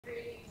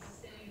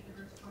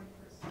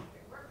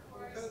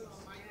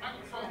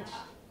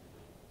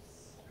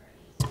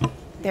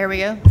There we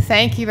go.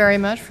 Thank you very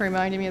much for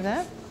reminding me of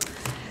that.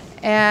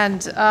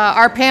 And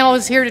our panel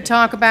is here to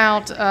talk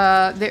about,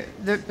 the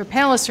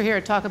panelists are here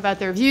to talk about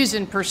their views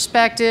and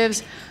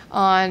perspectives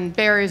on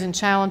barriers and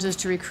challenges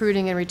to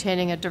recruiting and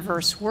retaining a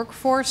diverse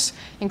workforce,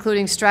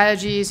 including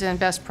strategies and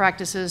best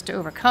practices to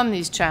overcome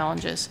these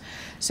challenges.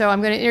 So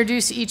I'm going to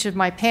introduce each of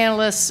my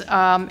panelists,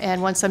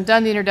 and once I'm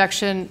done the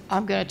introduction,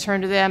 I'm going to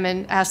turn to them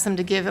and ask them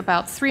to give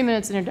about 3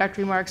 minutes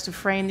introductory remarks to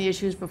frame the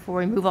issues before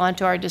we move on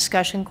to our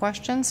discussion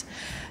questions.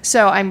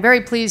 So I'm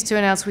very pleased to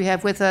announce we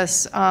have with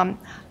us,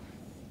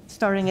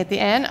 starting at the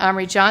end,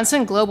 Amri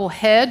Johnson, Global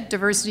Head,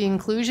 Diversity and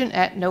Inclusion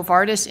at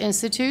Novartis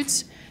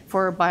Institutes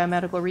for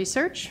Biomedical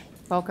Research.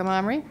 Welcome,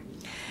 Amri.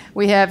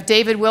 We have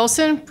David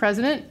Wilson,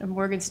 President of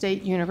Morgan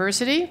State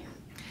University.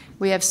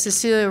 We have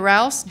Cecilia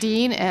Rouse,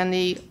 Dean, and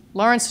the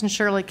Lawrence and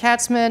Shirley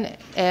Katzman,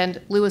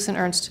 and Lewis and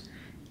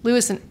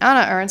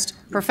Anna Ernst,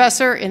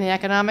 Professor in the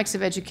Economics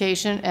of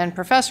Education and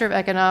Professor of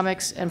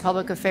Economics and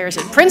Public Affairs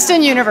at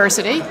Princeton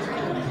University.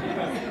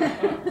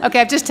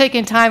 Okay, I've just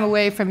taken time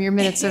away from your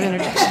minutes of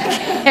introduction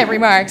and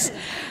remarks.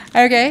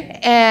 Okay,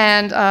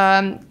 and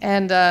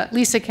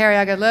Liza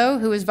Cariaga-Lo,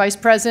 who is Vice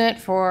President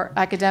for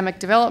Academic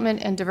Development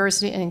and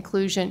Diversity and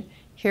Inclusion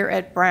here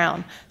at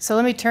Brown. So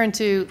let me turn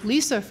to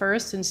Liza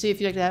first and see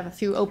if you'd like to have a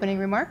few opening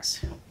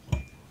remarks.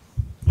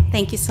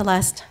 Thank you,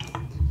 Celeste.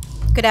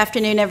 Good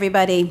afternoon,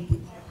 everybody.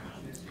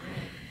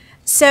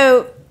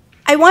 So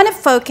I want to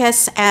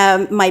focus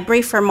my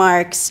brief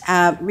remarks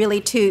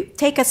really to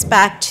take us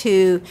back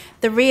to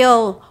the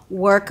real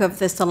work of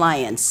this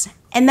alliance.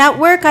 And that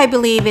work, I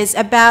believe, is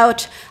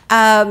about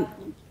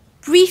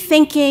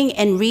rethinking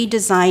and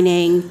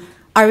redesigning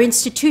our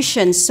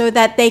institutions so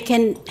that they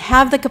can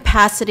have the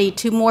capacity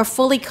to more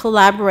fully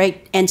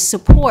collaborate and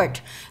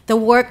support the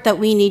work that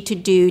we need to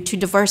do to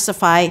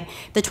diversify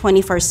the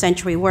 21st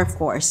century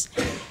workforce.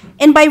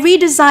 And by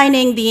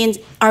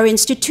redesigning our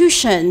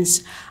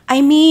institutions,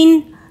 I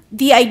mean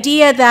the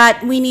idea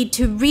that we need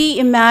to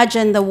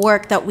reimagine the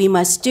work that we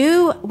must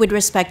do with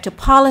respect to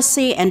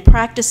policy and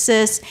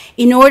practices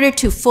in order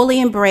to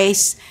fully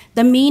embrace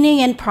the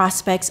meaning and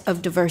prospects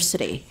of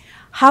diversity.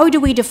 How do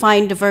we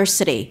define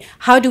diversity?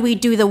 How do we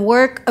do the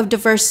work of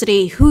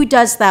diversity? Who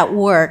does that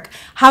work?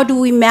 How do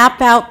we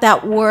map out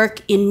that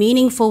work in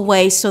meaningful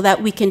ways so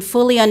that we can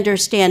fully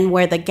understand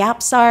where the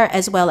gaps are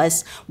as well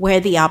as where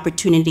the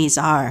opportunities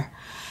are?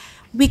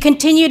 We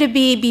continue to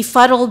be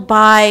befuddled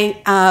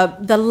by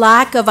the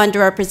lack of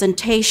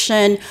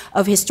underrepresentation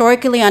of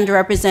historically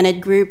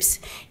underrepresented groups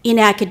in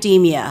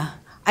academia.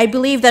 I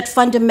believe that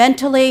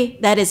fundamentally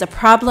that is a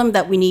problem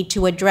that we need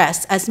to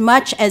address. As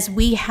much as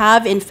we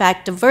have, in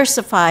fact,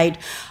 diversified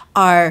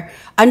our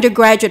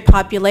undergraduate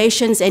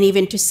populations and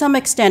even to some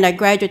extent our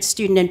graduate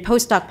student and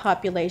postdoc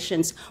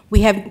populations,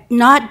 we have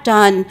not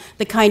done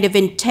the kind of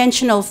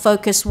intentional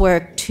focus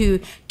work to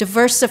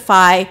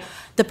diversify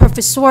the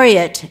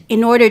professoriate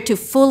in order to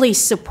fully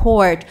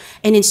support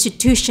an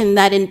institution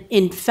that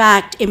in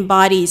fact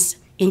embodies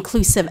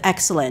inclusive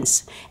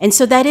excellence. And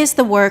so that is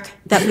the work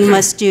that we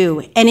must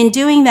do. And in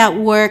doing that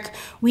work,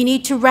 we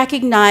need to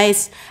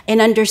recognize and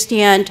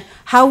understand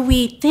how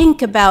we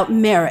think about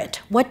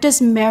merit. What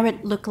does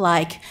merit look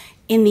like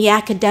in the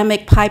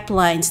academic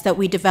pipelines that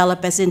we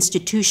develop as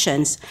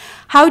institutions?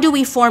 How do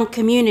we form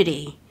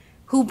community?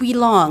 Who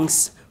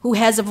belongs? Who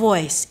has a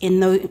voice in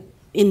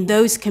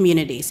those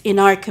communities, in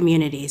our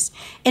communities?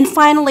 And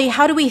finally,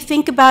 how do we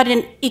think about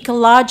an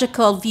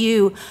ecological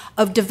view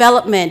of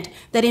development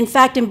that in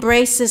fact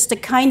embraces the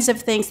kinds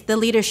of things the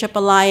Leadership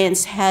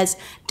Alliance has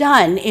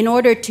done in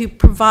order to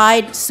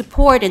provide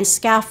support and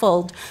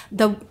scaffold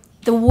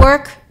the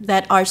work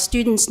that our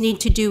students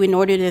need to do in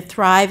order to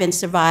thrive and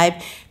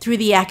survive through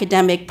the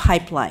academic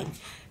pipeline?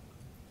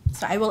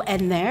 So I will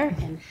end there.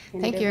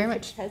 Thank you very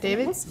much.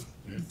 David? It's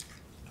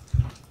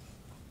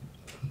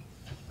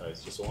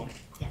just on?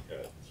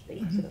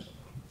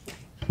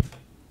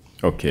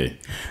 Okay.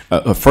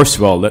 First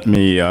of all, let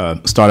me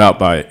start out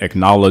by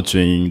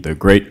acknowledging the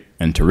great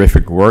and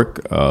terrific work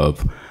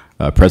of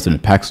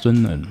President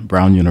Paxton and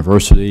Brown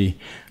University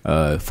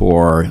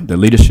for the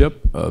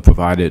leadership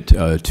provided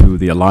to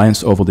the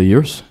Alliance over the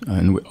years.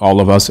 And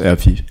all of us,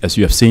 as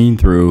you have seen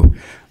through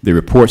the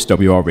reports that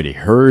we already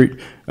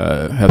heard,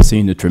 have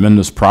seen the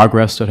tremendous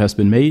progress that has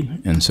been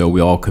made. And so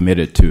we're all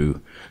committed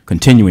to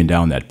continuing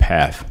down that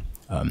path.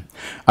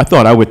 I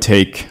thought I would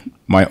take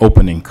my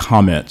opening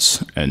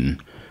comments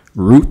and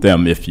root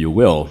them, if you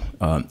will,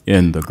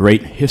 in the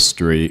great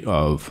history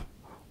of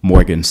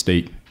Morgan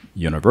State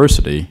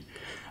University,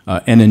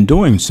 and in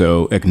doing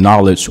so,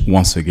 acknowledge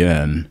once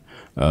again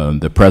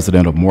the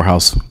president of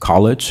Morehouse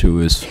College, who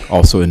is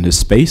also in this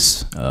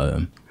space,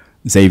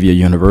 Xavier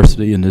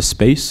University in this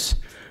space,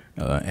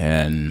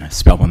 and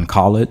Spelman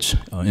College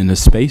in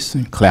this space,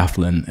 and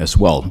Claflin as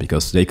well,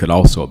 because they could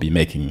also be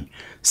making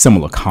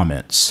similar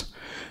comments.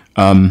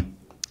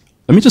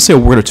 Let me just say a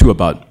word or two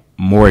about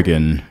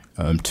Morgan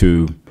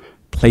to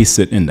place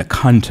it in the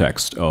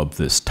context of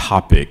this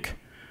topic,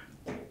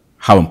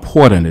 how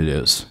important it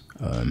is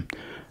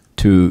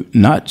to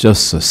not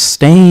just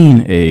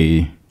sustain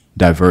a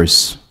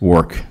diverse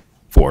work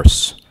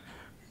workforce,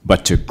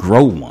 but to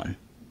grow one.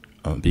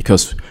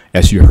 Because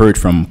as you heard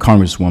from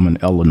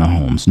Congresswoman Eleanor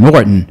Holmes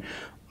Norton,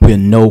 we're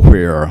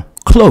nowhere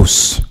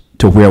close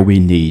to where we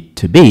need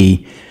to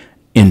be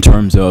in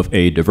terms of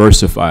a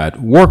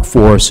diversified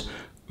workforce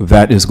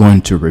that is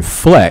going to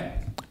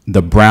reflect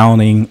the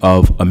browning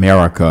of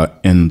America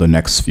in the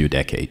next few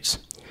decades.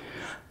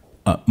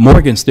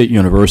 Morgan State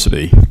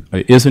University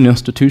is an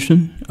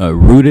institution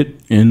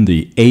rooted in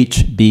the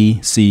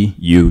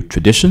HBCU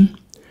tradition.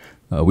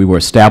 We were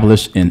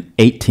established in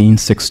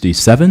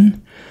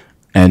 1867,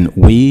 and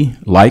we,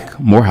 like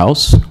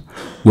Morehouse,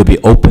 will be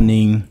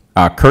opening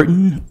our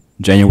curtain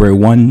January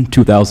 1,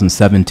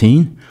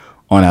 2017,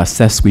 on our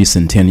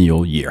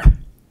sesquicentennial year.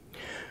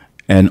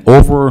 And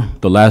over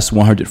the last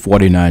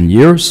 149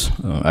 years,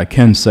 I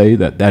can say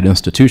that that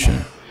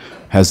institution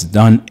has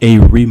done a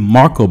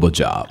remarkable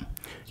job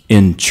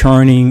in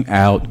churning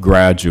out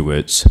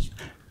graduates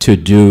to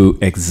do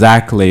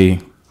exactly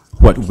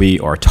what we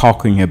are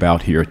talking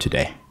about here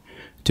today,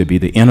 to be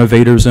the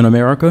innovators in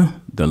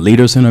America, the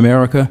leaders in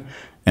America,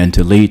 and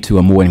to lead to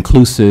a more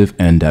inclusive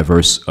and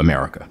diverse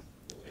America.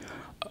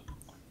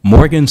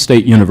 Morgan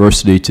State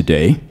University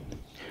today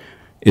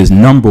is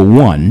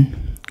 #1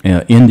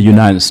 in the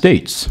United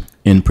States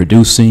in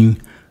producing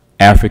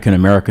African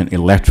American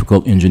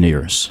electrical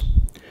engineers.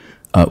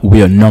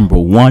 We are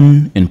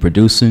 #1 in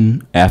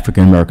producing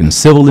African American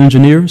civil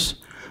engineers,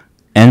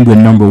 and we're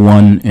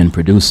 #1 in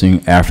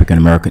producing African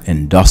American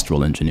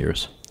industrial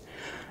engineers.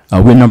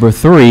 We're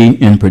 #3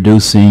 in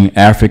producing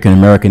African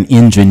American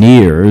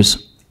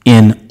engineers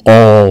in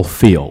all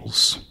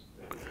fields.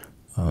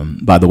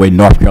 By the way,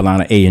 North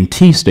Carolina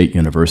A&T State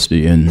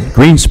University in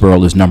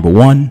Greensboro is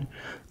 #1,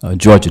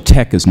 Georgia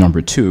Tech is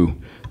 #2,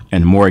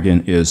 and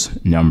Morgan is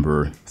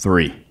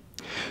 #3.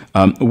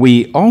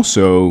 We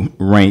also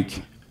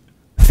rank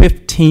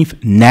 15th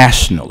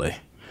nationally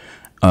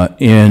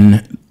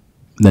in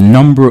the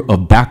number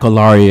of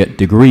baccalaureate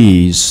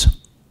degrees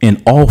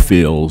in all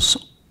fields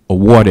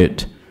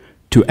awarded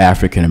to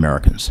African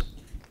Americans.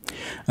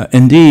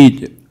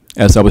 Indeed,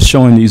 as I was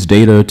showing these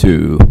data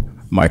to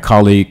my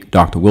colleague,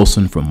 Dr.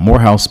 Wilson from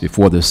Morehouse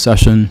before this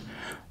session,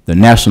 the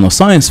National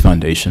Science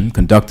Foundation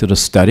conducted a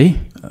study,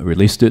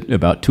 released it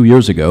about 2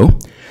 years ago,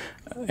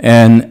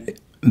 and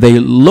they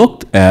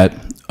looked at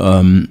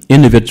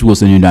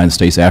individuals in the United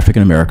States,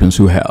 African Americans,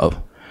 who have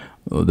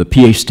the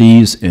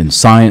PhDs in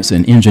science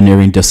and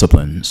engineering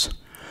disciplines,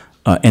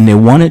 and they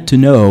wanted to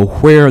know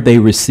where they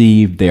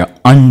received their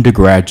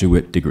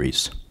undergraduate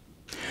degrees.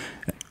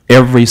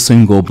 Every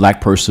single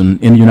black person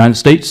in the United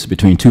States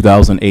between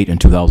 2008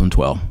 and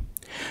 2012.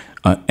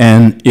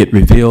 And it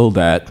revealed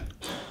that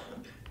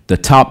the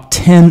top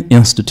 10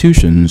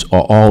 institutions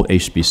are all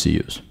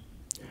HBCUs.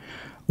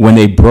 When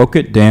they broke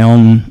it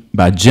down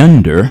by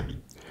gender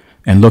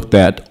and looked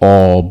at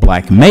all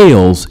black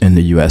males in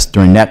the US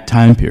during that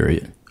time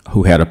period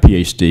who had a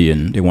PhD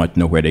and they wanted to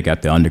know where they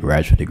got their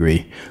undergraduate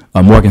degree,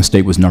 Morgan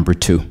State was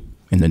 #2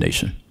 in the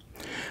nation.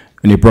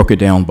 When they broke it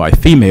down by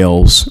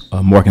females,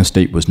 Morgan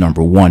State was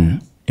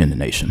 #1 in the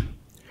nation.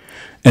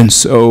 And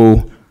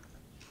so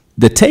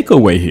the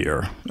takeaway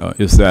here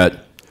is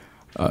that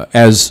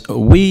as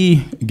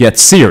we get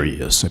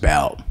serious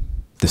about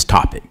this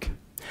topic,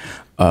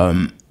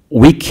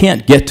 we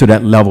can't get to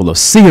that level of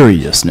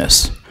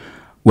seriousness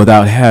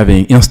without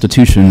having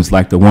institutions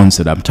like the ones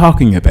that I'm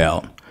talking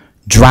about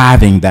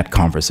driving that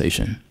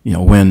conversation. You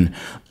know, when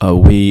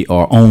we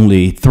are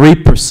only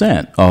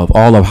 3% of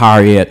all of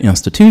higher ed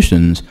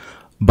institutions,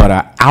 but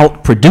are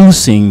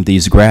outproducing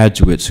these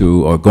graduates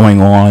who are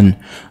going on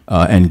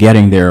and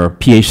getting their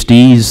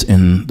PhDs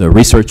in the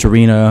research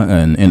arena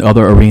and in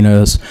other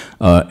arenas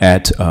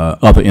at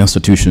other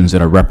institutions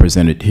that are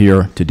represented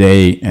here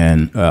today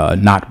and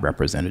not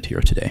represented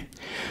here today.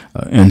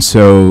 And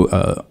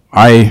so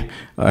I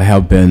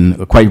have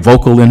been quite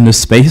vocal in this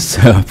space,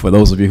 for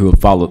those of you who have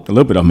followed a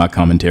little bit of my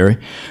commentary,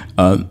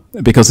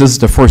 because this is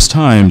the first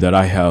time that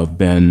I have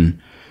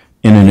been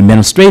in an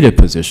administrative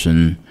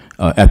position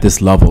at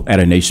this level at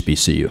an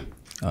HBCU.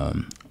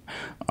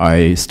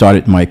 I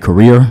started my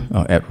career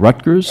at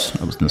Rutgers.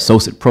 I was an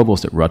associate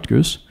provost at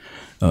Rutgers.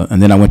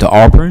 And then I went to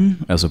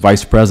Auburn as a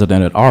vice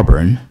president at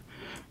Auburn.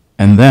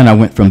 And then I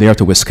went from there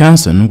to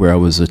Wisconsin, where I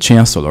was a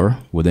chancellor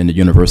within the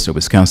University of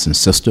Wisconsin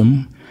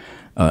system.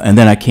 And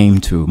then I came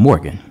to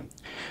Morgan.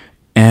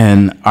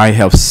 And I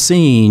have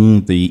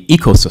seen the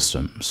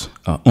ecosystems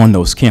on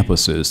those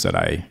campuses that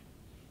I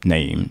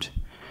named.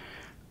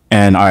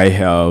 And I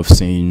have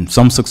seen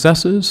some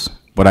successes,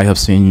 but I have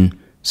seen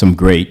some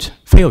great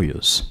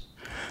failures.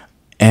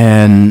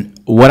 And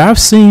what I've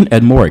seen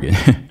at Morgan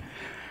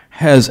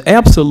has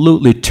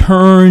absolutely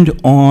turned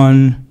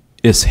on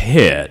its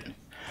head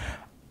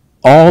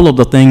all of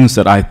the things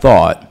that I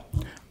thought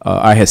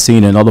I had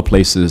seen in other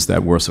places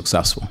that were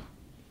successful.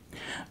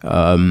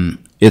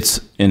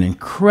 It's an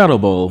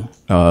incredible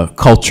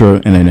culture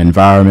and an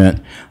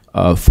environment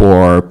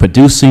for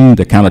producing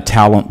the kind of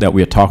talent that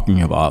we're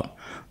talking about,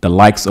 the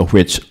likes of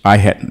which I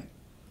had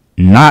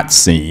not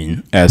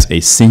seen as a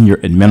senior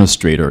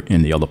administrator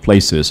in the other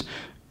places,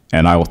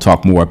 And I will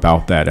talk more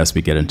about that as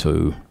we get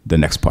into the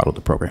next part of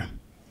the program.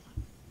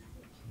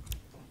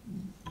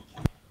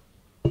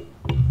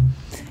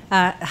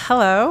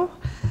 Hello.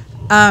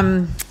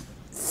 Behind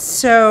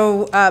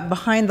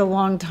the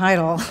long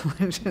title,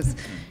 which is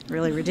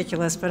really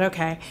ridiculous, but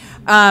okay.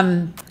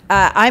 I'm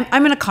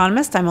an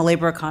economist. I'm a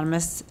labor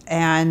economist,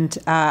 and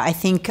I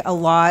think a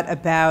lot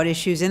about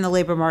issues in the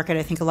labor market.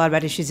 I think a lot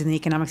about issues in the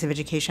economics of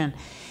education.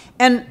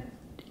 And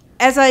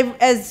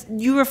as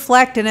you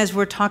reflect, and as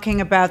we're talking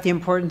about the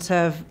importance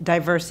of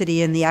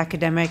diversity in the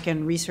academic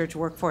and research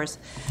workforce,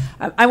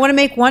 I want to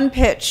make one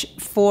pitch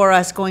for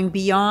us going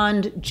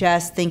beyond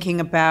just thinking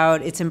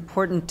about it's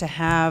important to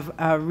have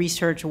a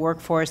research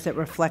workforce that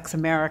reflects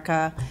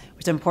America.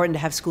 It's important to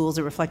have schools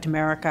that reflect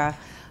America.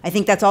 I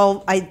think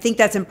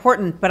that's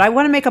important, but I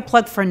want to make a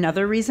plug for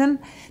another reason.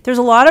 There's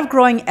a lot of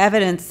growing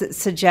evidence that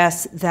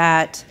suggests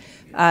that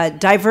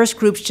diverse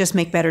groups just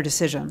make better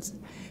decisions.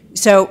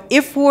 So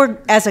if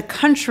as a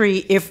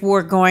country, if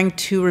we're going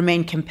to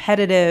remain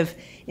competitive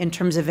in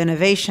terms of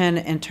innovation,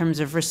 in terms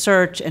of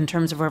research, in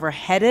terms of where we're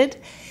headed,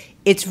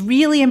 it's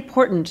really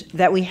important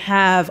that we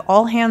have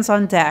all hands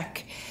on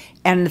deck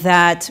and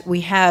that we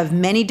have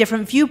many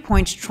different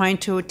viewpoints trying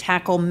to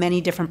tackle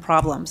many different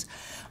problems.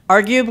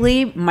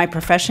 Arguably, my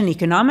profession,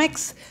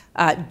 economics,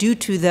 due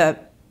to the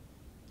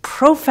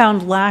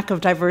profound lack of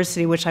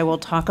diversity, which I will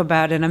talk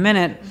about in a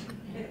minute,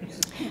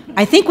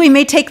 I think we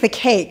may take the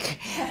cake,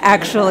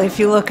 actually, if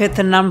you look at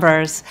the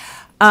numbers.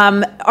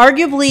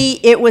 Arguably,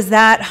 it was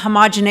that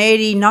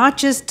homogeneity, not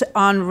just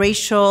on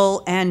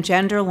racial and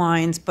gender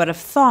lines, but of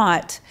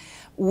thought,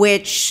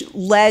 which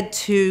led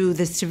to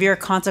the severe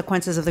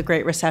consequences of the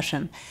Great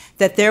Recession,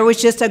 that there was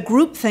just a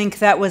groupthink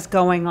that was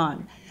going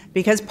on.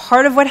 Because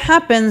part of what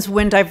happens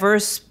when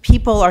diverse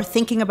people are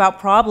thinking about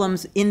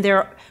problems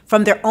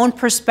from their own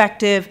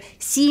perspective,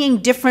 seeing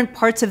different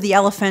parts of the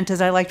elephant,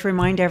 as I like to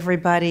remind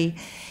everybody,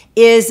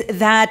 is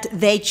that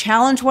they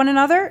challenge one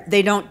another,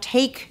 they don't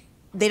take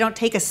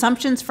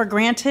assumptions for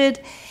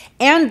granted,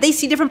 and they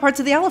see different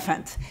parts of the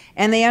elephant.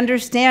 And they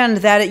understand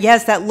that,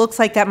 yes, that looks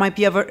like that might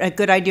be a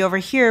good idea over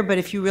here, but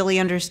if you really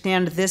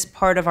understand this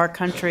part of our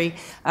country,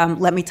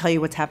 let me tell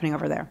you what's happening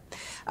over there.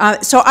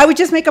 So I would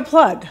just make a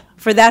plug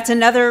for that's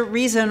another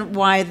reason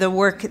why the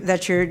work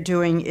that you're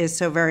doing is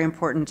so very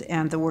important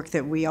and the work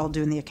that we all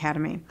do in the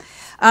academy.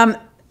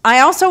 I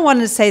also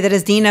wanted to say that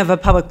as dean of a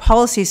public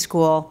policy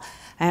school,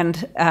 and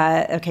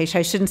okay,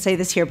 I shouldn't say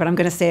this here, but I'm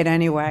going to say it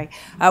anyway.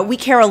 We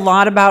care a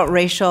lot about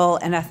racial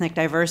and ethnic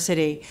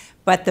diversity,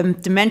 but the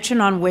dimension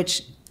on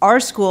which our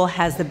school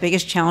has the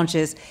biggest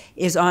challenges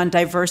is on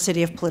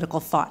diversity of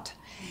political thought.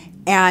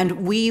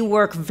 And we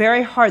work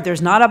very hard.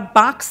 There's not a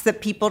box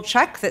that people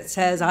check that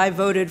says, I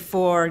voted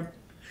for,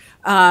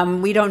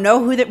 we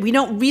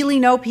don't really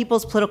know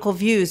people's political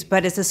views,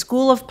 but as a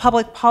school of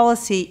public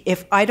policy,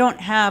 if I don't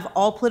have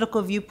all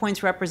political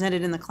viewpoints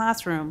represented in the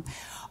classroom,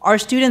 our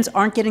students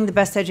aren't getting the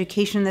best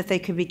education that they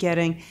could be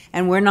getting,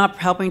 and we're not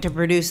helping to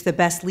produce the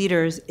best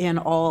leaders in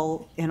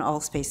all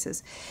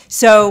spaces.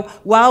 So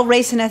while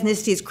race and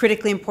ethnicity is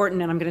critically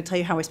important, and I'm going to tell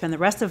you how I spend the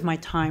rest of my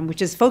time,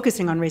 which is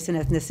focusing on race and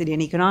ethnicity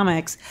and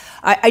economics,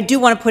 I do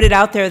want to put it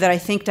out there that I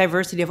think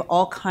diversity of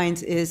all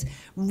kinds is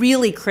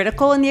really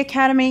critical in the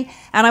academy,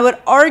 and I would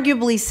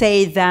arguably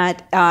say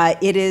that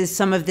it is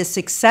some of the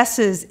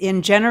successes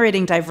in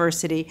generating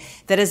diversity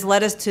that has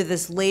led us to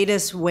this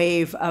latest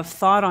wave of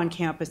thought on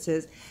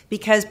campuses,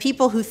 because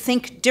people who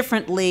think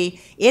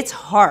differently, it's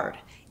hard,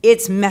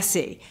 it's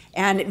messy.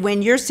 And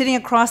when you're sitting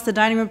across the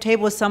dining room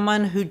table with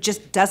someone who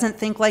just doesn't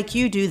think like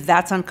you do,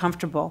 that's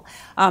uncomfortable.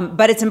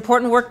 But it's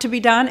important work to be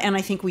done, and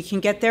I think we can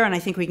get there, and I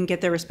think we can get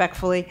there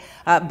respectfully,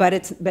 but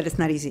it's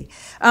not easy.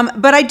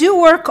 But I do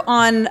work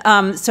on,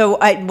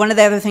 one of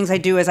the other things I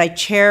do is I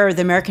chair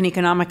the American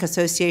Economic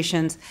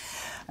Association's,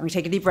 let me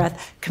take a deep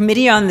breath,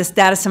 Committee on the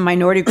Status of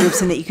Minority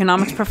Groups in the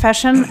Economics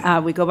Profession.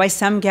 We go by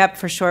SEMGEP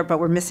for short, but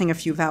we're missing a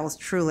few vowels,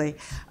 truly.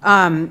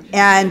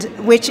 And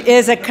which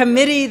is a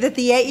committee that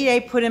the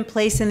AEA put in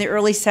place in the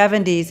early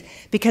 70s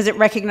because it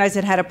recognized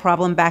it had a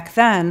problem back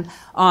then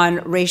on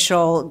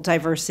racial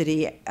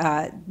diversity,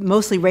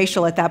 mostly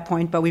racial at that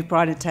point, but we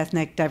brought it to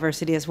ethnic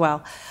diversity as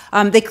well.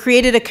 They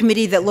created a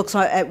committee that looks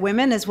at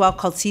women as well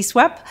called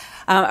CSWEP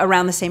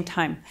around the same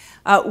time.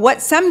 What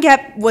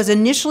SEMGEP was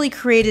initially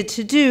created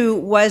to do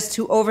was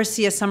to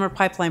oversee a summer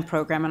pipeline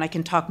program, and I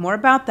can talk more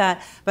about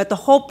that, but the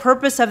whole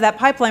purpose of that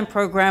pipeline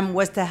program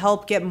was to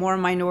help get more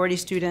minority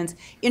students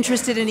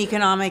interested in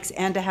economics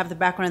and to have the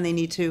background they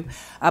need to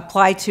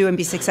apply to and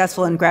be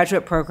successful in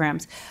graduate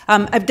programs.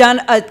 I've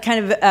done a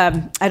kind of,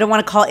 I don't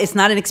want to call it, it's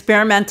not an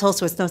experimental,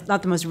 so it's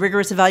not the most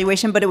rigorous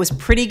evaluation, but it was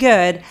pretty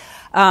good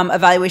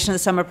evaluation of the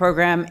summer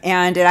program,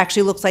 and it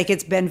actually looks like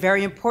it's been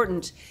very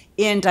important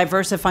in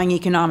diversifying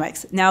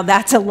economics. Now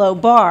that's a low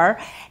bar,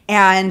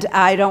 And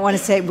I don't want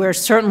to say we're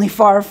certainly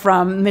far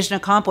from mission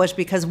accomplished,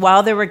 because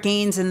while there were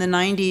gains in the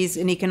 90s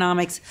in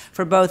economics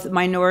for both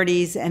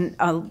minorities and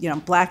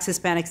Blacks,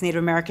 Hispanics, Native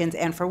Americans,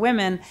 and for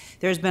women,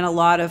 there's been a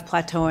lot of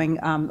plateauing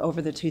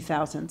over the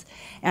 2000s.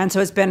 And so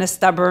it's been a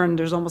stubborn,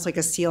 there's almost like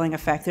a ceiling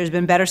effect. There's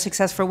been better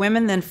success for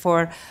women than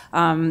for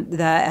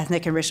the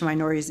ethnic and racial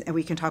minorities, and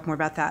we can talk more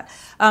about that.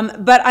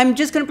 But I'm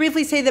just going to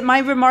briefly say that my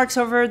remarks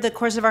over the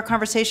course of our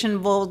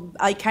conversation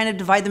I kind of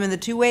divide them into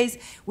two ways.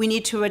 We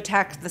need to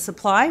attack the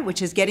supply,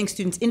 which is getting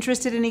students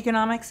interested in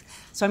economics.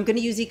 So I'm going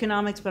to use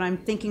economics, but I'm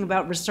thinking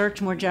about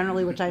research more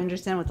generally, which I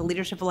understand what the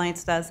Leadership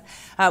Alliance does.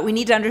 We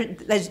need to,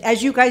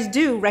 as you guys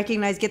do,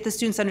 recognize, get the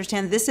students to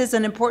understand this is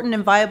an important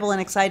and viable and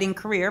exciting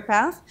career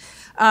path.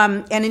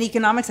 And in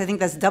economics, I think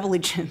that's doubly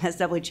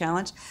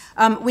challenged.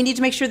 We need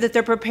to make sure that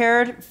they're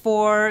prepared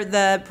for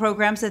the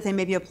programs that they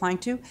may be applying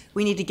to.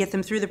 We need to get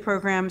them through the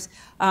programs,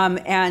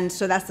 and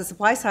so that's the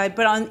supply side.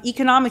 But on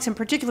economics in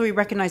particular, we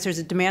recognize there's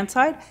a demand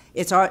side.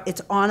 It's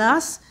on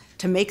us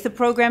to make the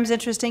programs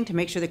interesting, to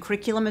make sure the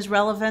curriculum is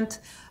relevant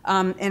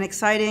and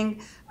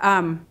exciting.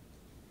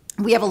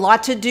 We have a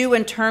lot to do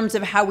in terms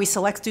of how we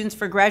select students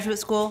for graduate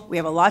school. We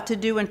have a lot to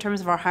do in terms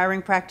of our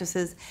hiring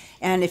practices.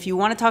 And if you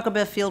want to talk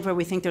about a field where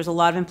we think there's a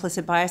lot of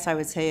implicit bias, I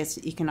would say it's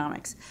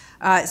economics.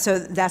 So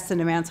that's the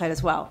demand side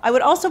as well. I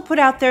would also put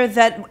out there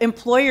that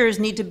employers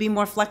need to be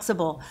more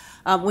flexible.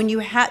 When you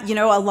have,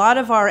 a lot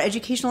of our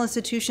educational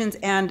institutions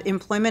and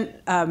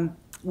employment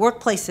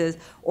workplaces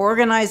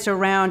organized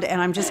around,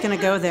 and I'm just going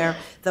to go there,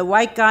 the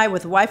white guy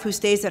with a wife who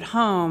stays at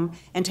home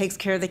and takes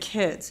care of the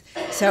kids.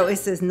 So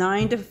it's this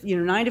 9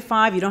 to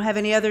 5. You don't have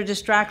any other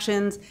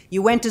distractions.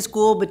 You went to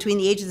school between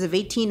the ages of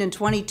 18 and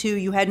 22.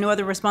 You had no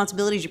other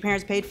responsibilities. Your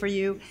parents paid for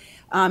you.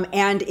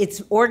 And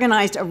it's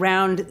organized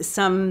around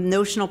some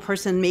notional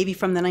person, maybe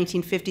from the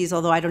 1950s,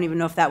 although I don't even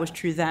know if that was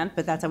true then,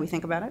 but that's how we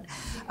think about it.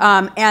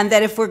 And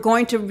that if we're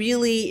going to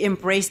really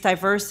embrace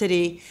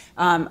diversity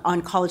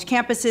on college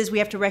campuses, we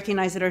have to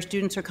recognize that our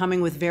students are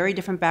coming with very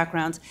different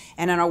backgrounds,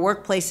 and in our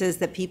workplaces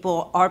that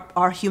people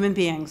are human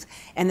beings,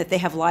 and that they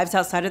have lives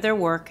outside of their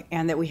work,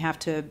 and that we have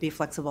to be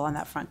flexible on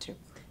that front too.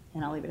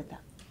 And I'll leave it at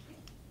that.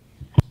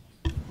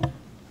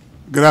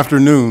 Good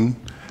afternoon.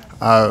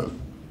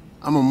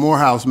 I'm a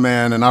Morehouse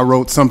man, and I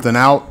wrote something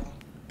out,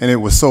 and it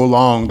was so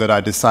long that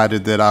I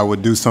decided that I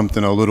would do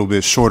something a little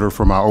bit shorter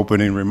for my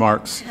opening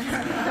remarks.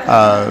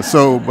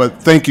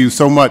 But thank you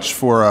so much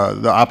for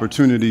the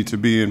opportunity to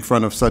be in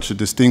front of such a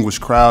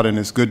distinguished crowd, and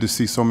it's good to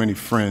see so many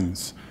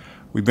friends.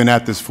 We've been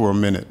at this for a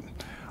minute.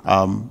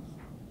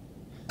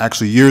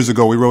 Actually, years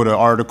ago, we wrote an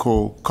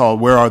article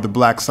called "Where Are the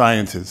Black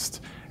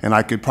Scientists?" And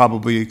I could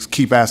probably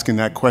keep asking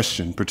that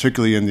question,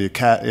 particularly in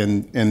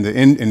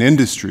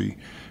industry,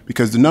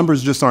 because the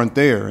numbers just aren't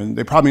there, and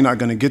they're probably not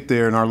going to get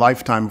there in our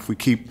lifetime if we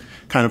keep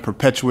kind of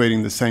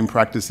perpetuating the same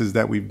practices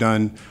that we've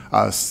done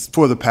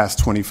for the past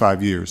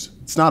 25 years.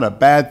 It's not a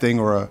bad thing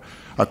or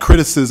a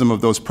criticism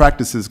of those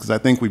practices, because I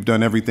think we've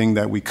done everything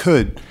that we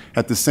could.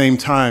 At the same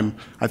time,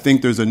 I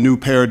think there's a new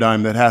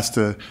paradigm that has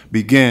to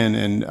begin,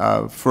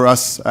 and for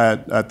us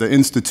at the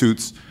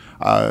institutes,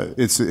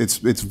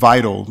 it's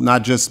vital,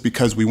 not just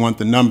because we want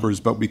the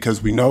numbers, but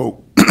because we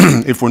know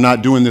if we're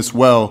not doing this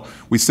well,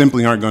 we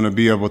simply aren't going to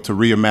be able to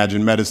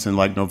reimagine medicine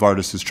like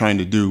Novartis is trying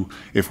to do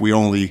if we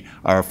only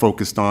are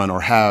focused on or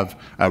have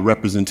a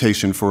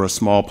representation for a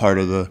small part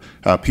of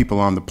the people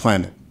on the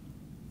planet.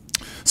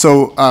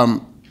 So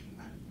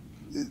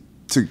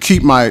to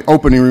keep my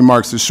opening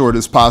remarks as short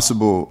as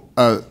possible,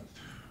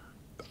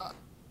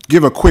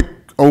 give a quick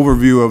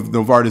overview of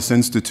Novartis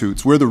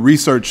Institutes. We're the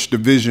research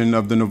division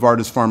of the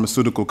Novartis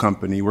Pharmaceutical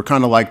Company. We're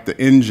kind of like the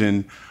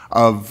engine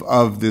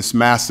of this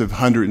massive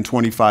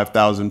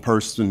 125,000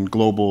 person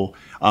global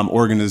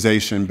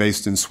organization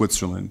based in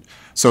Switzerland.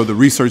 So the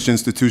research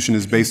institution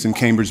is based in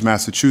Cambridge,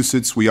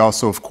 Massachusetts. We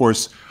also, of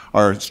course,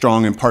 are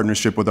strong in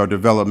partnership with our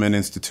development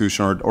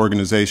institution or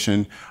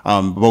organization.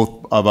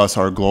 Both of us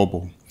are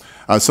global.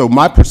 So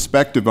my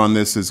perspective on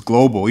this is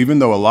global. Even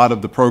though a lot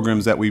of the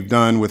programs that we've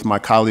done with my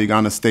colleague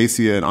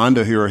Anastasia and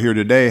Anda who are here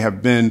today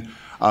have been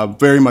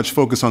very much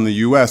focused on the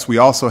US, we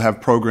also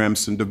have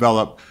programs to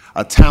develop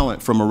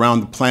talent from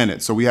around the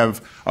planet. So we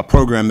have a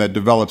program that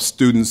develops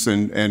students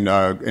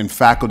and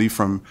faculty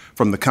from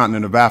the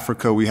continent of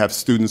Africa. We have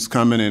students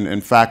coming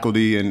and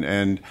faculty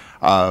and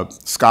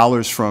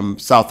scholars from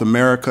South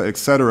America, et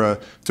cetera,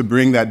 to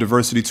bring that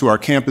diversity to our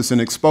campus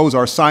and expose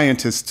our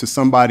scientists to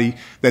somebody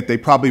that they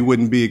probably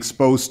wouldn't be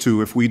exposed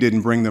to if we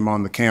didn't bring them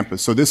on the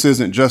campus. So this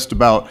isn't just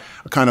about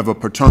a kind of a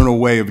paternal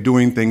way of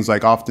doing things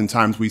like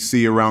oftentimes we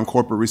see around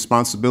corporate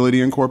responsibility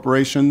in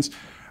corporations.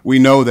 We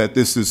know that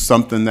this is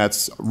something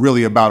that's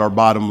really about our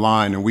bottom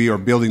line, and we are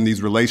building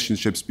these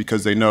relationships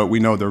because we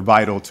know they're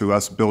vital to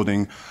us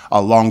building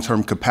a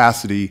long-term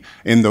capacity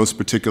in those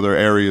particular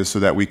areas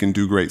so that we can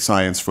do great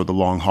science for the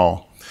long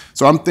haul.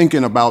 So I'm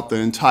thinking about the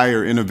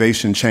entire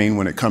innovation chain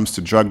when it comes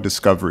to drug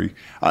discovery.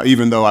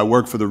 Even though I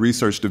work for the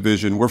research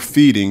division, we're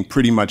feeding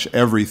pretty much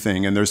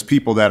everything, and there's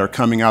people that are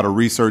coming out of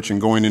research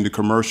and going into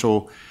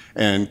commercial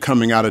and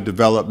coming out of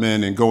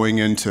development and going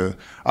into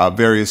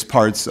various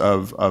parts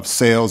of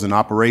sales and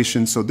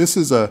operations. So this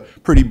is a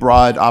pretty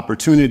broad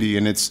opportunity,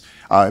 and it's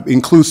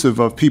inclusive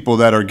of people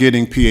that are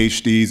getting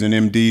PhDs and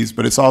MDs,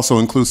 but it's also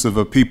inclusive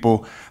of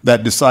people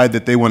that decide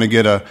that they want to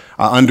get a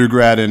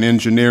undergrad in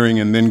engineering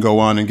and then go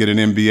on and get an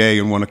MBA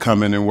and want to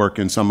come in and work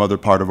in some other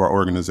part of our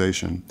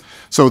organization.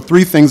 So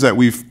 3 things that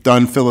we've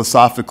done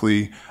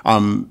philosophically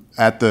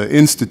at the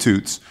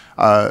institutes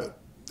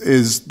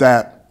is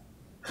that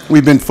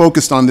we've been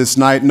focused on this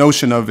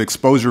notion of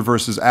exposure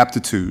versus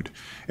aptitude.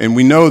 And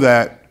we know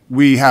that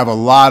we have a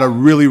lot of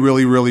really,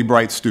 really, really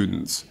bright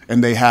students,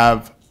 and they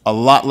have a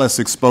lot less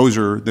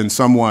exposure than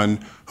someone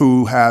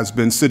who has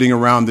been sitting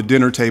around the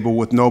dinner table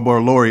with Nobel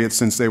laureates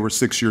since they were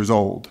 6 years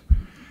old.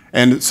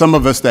 And some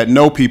of us that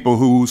know people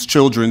whose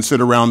children sit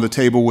around the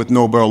table with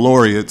Nobel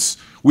laureates,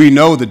 we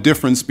know the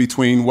difference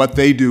between what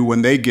they do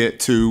when they get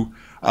to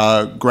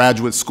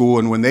graduate school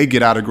and when they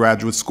get out of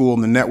graduate school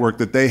and the network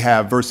that they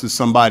have versus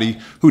somebody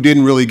who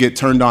didn't really get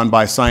turned on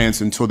by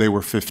science until they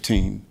were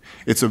 15.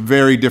 It's a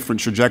very different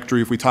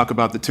trajectory. If we talk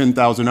about the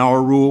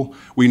 10,000-hour rule,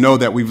 we know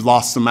that we've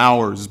lost some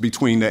hours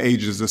between the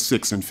ages of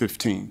 6 and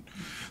 15.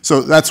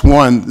 So that's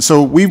one.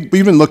 So we've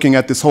been looking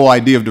at this whole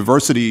idea of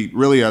diversity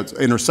really as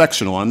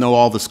intersectional. I know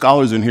all the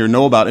scholars in here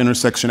know about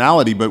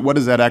intersectionality, but what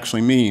does that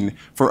actually mean?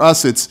 For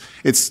us,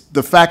 it's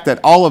the fact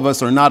that all of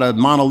us are not a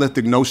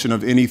monolithic notion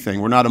of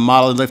anything. We're not a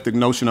monolithic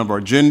notion of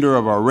our gender,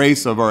 of our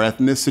race, of our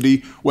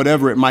ethnicity,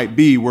 whatever it might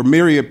be. We're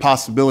myriad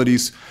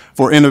possibilities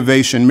for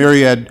innovation,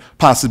 myriad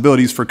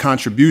possibilities for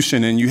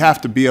contribution, and you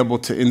have to be able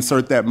to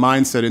insert that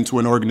mindset into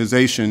an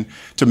organization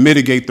to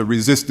mitigate the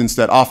resistance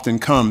that often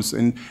comes.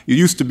 And it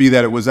used to be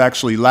that it was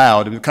actually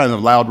loud, and it's kind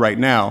of loud right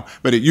now,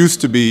 but it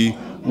used to be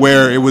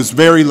where it was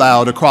very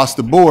loud across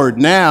the board.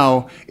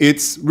 Now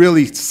it's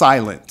really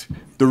silent,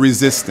 the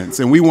resistance,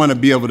 and we want to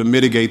be able to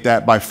mitigate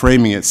that by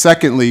framing it.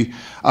 Secondly,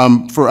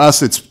 for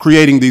us, it's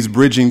creating these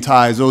bridging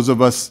ties. Those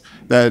of us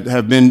that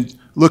have been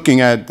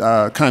looking at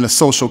kind of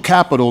social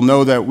capital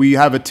know that we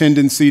have a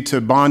tendency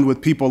to bond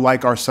with people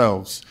like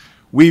ourselves.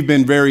 We've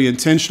been very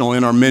intentional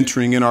in our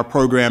mentoring, in our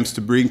programs,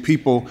 to bring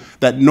people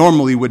that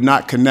normally would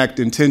not connect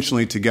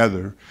intentionally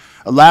together.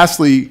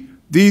 Lastly,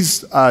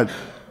 these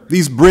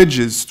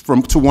bridges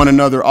to one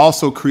another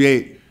also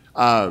create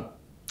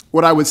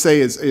what I would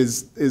say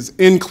is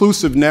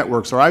inclusive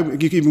networks, or you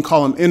could even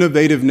call them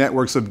innovative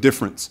networks of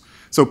difference.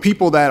 So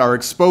people that are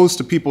exposed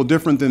to people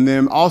different than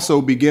them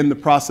also begin the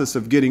process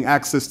of getting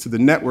access to the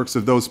networks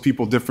of those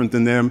people different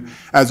than them.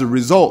 As a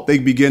result, they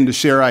begin to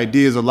share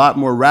ideas a lot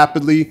more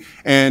rapidly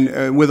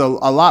and with a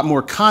lot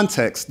more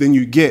context than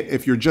you get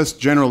if you're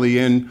just generally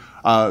in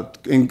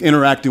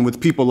interacting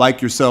with people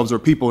like yourselves or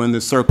people in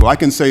this circle. I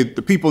can say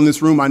the people in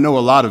this room, I know a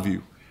lot of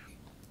you.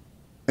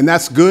 And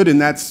that's good,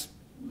 and that's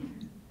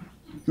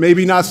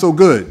maybe not so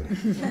good.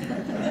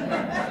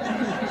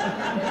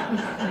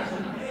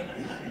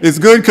 It's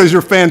good because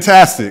you're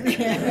fantastic.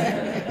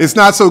 It's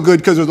not so good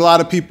because there's a lot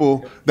of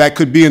people that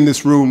could be in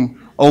this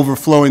room,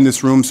 overflowing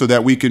this room, so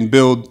that we can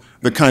build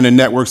the kind of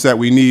networks that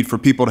we need for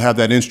people to have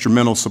that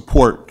instrumental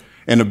support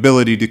and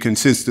ability to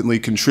consistently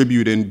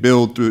contribute and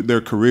build through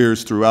their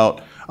careers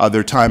throughout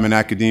their time in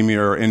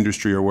academia or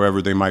industry or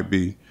wherever they might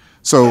be.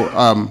 So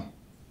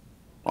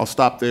I'll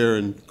stop there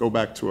and go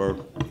back to our...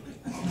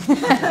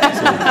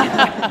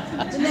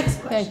 The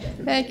next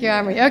question. Thank you,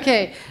 Amri.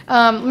 Okay,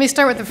 let me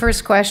start with the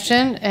first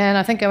question, and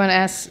I think I'm going to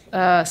ask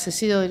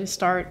Cecilia to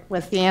start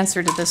with the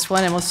answer to this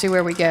one, and we'll see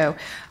where we go.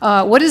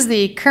 What is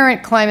the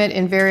current climate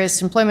in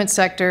various employment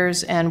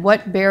sectors, and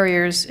what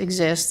barriers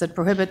exist that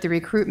prohibit the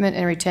recruitment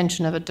and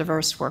retention of a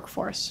diverse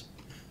workforce?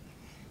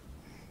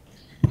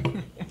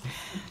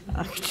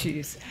 Oh,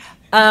 geez.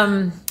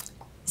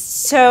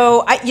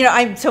 So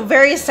so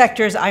various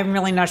sectors. I'm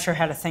really not sure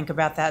how to think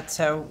about that.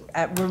 So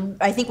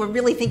I think we're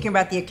really thinking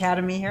about the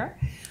academy here,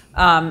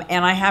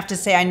 and I have to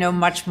say I know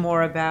much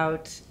more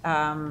about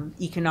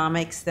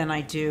economics than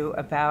I do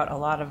about a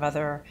lot of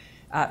other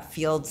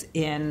fields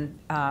in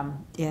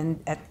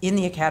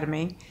the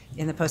academy,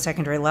 in the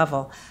post-secondary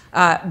level.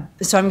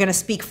 So I'm going to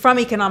speak from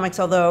economics,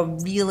 although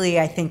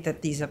really I think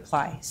that these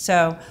apply.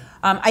 So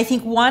I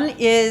think one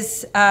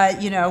is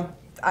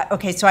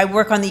okay, so I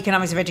work on the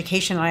economics of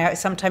education, and I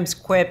sometimes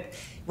quip,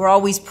 we're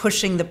always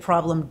pushing the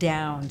problem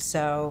down.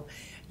 So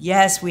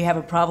yes, we have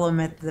a problem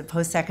at the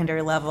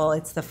post-secondary level.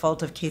 It's the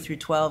fault of K through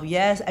 12.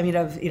 Yes, I mean,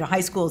 of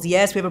high schools.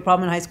 Yes, we have a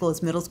problem in high school.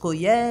 It's middle school.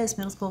 Yes,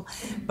 middle school.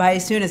 By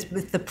as soon as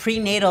it's the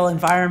prenatal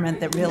environment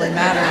that really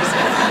matters.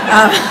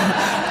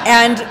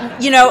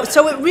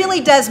 So it really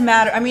does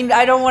matter. I mean,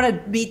 I don't want to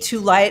be too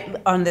light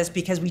on this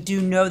because we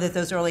do know that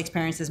those early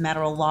experiences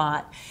matter a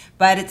lot.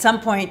 But at some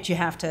point, you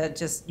have to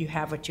you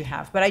have what you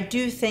have. But I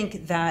do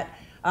think that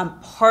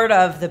part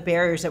of the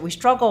barriers that we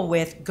struggle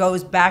with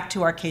goes back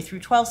to our K through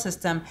 12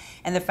 system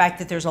and the fact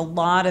that there's a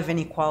lot of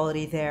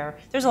inequality there.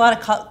 There's a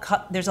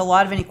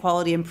lot of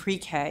inequality in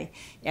pre-K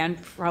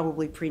and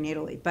probably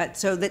prenatally. But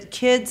so that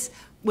kids,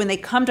 when they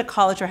come to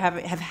college or have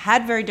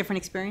had very different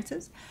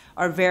experiences,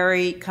 are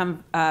very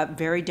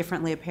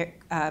differently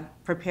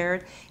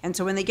prepared. And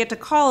so when they get to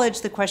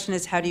college, the question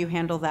is, how do you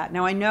handle that?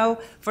 Now, I know,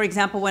 for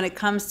example, when it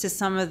comes to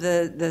some of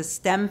the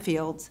STEM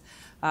fields,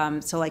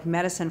 so like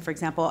medicine, for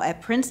example,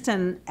 at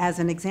Princeton, as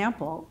an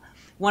example,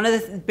 one of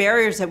the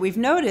barriers that we've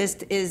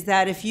noticed is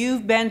that if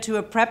you've been to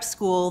a prep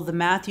school, the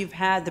math you've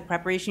had, the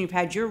preparation you've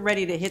had, you're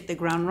ready to hit the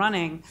ground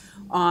running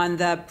on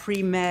the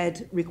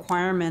pre-med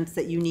requirements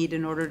that you need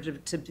in order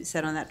to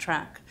set on that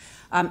track.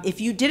 If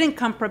you didn't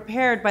come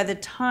prepared, by the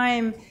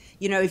time,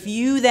 if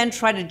you then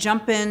try to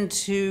jump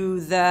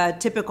into the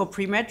typical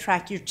pre-med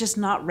track, you're just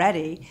not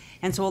ready.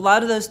 And so a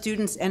lot of those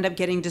students end up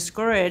getting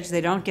discouraged.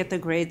 They don't get the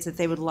grades that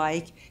they would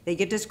like. They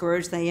get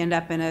discouraged. They end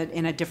up in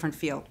a different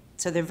field.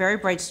 So they're very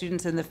bright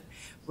students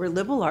we're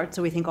liberal arts,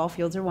 so we think all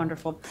fields are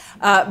wonderful.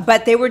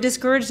 But they were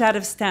discouraged out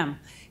of STEM.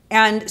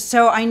 And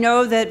so I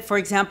know that, for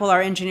example,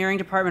 our engineering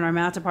department, our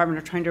math department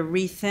are trying to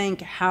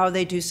rethink how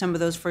they do some of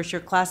those first-year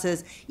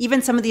classes,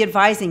 even some of the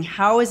advising.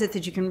 How is it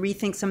that you can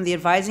rethink some of the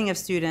advising of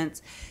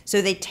students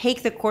so they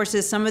take the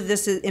courses? Some of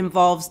this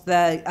involves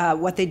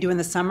what they do in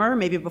the summer,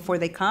 maybe before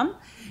they come,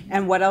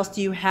 and what else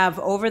do you have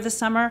over the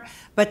summer?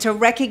 But to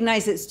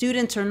recognize that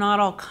students are not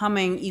all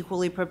coming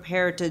equally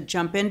prepared to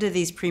jump into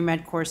these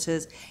pre-med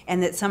courses,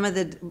 and that some of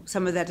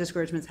that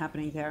discouragement is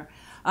happening there.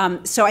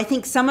 So I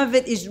think some of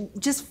it is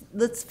just,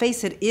 let's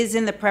face it, is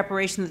in the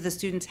preparation that the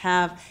students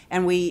have,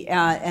 and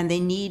they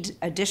need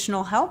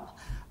additional help.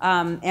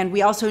 And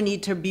we also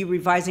need to be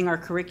revising our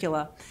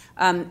curricula.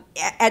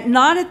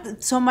 Not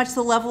at so much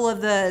the level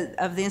of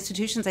the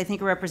institutions I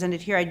think are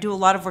represented here. I do a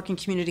lot of work in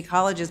community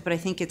colleges, but I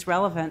think it's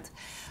relevant.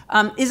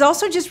 Is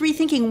also just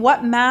rethinking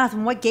what math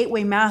and what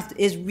gateway math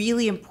is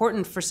really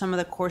important for some of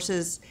the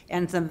courses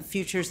and some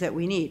futures that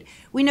we need.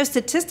 We know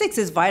statistics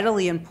is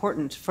vitally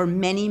important for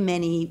many,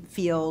 many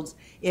fields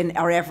in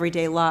our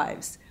everyday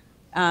lives.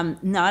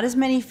 Not as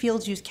many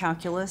fields use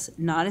calculus,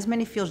 not as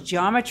many fields.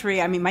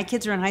 Geometry, I mean, my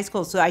kids are in high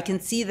school, so I can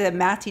see the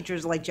math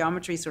teachers like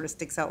geometry sort of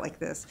sticks out like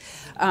this.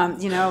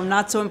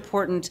 Not so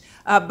important.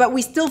 But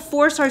we still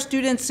force our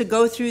students to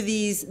go through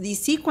these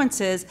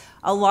sequences.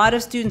 A lot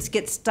of students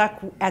get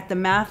stuck at the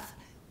math,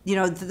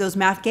 those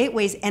math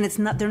gateways, and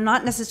they're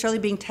not necessarily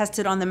being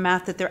tested on the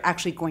math that they're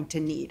actually going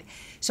to need.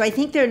 So I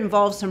think that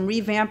involves some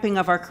revamping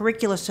of our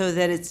curricula so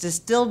that it's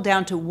distilled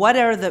down to what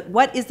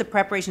is the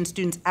preparation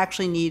students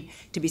actually need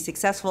to be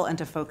successful and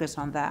to focus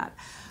on that.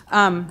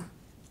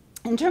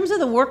 In terms of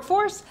the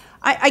workforce,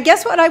 I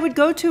guess what I would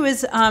go to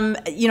is,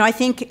 I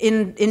think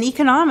in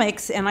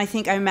economics, and I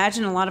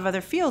imagine a lot of other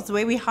fields, the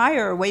way we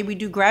hire, the way we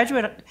do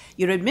graduate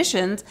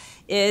admissions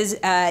is,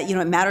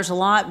 it matters a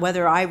lot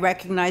whether I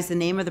recognize the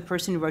name of the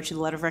person who wrote you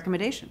the letter of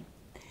recommendation.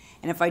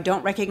 And if I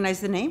don't recognize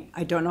the name,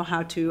 I don't know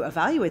how to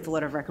evaluate the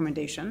letter of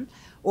recommendation.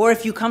 Or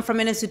if you come from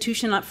an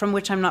institution of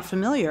which I'm not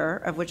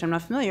familiar,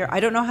 I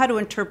don't know how to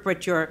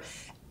interpret your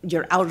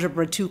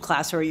Algebra 2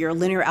 class or your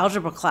linear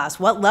algebra class.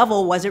 What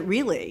level was it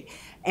really?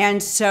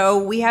 And so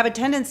we have a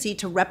tendency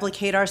to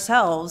replicate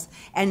ourselves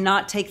and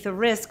not take the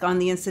risk on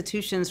the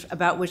institutions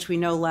about which we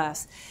know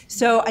less.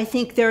 So I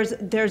think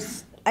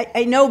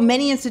I know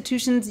many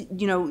institutions,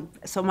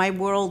 so my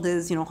world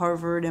is,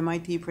 Harvard,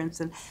 MIT,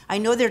 Princeton. I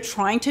know they're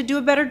trying to do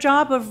a better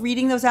job of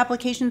reading those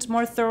applications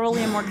more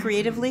thoroughly and more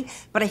creatively,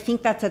 but I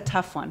think that's a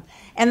tough one.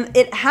 And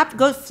it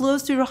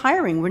flows through to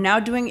hiring. We're now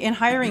doing in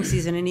hiring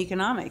season in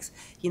economics.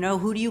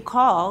 Who do you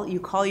call? You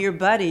call your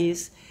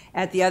buddies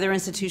at the other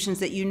institutions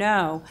that you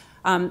know.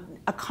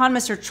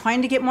 Economists are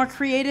trying to get more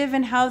creative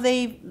in how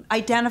they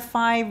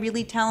identify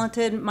really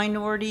talented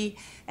minority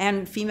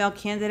and female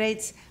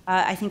candidates.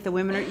 I think the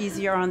women are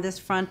easier on this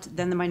front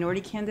than the minority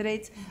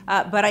candidates.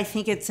 But I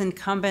think it's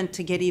incumbent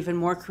to get even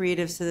more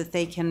creative so that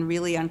they can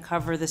really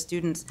uncover the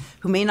students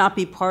who may not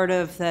be part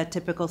of the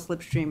typical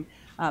slipstream,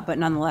 but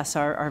nonetheless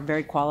are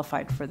very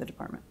qualified for the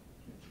department.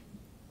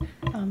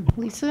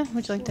 Lisa,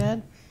 would you like to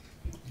add?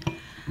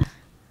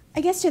 I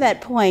guess to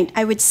that point,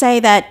 I would say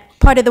that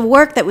part of the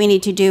work that we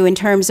need to do in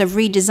terms of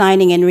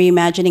redesigning and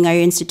reimagining our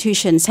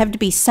institutions have to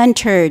be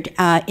centered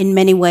in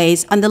many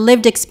ways on the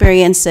lived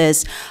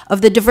experiences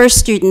of the diverse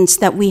students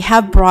that we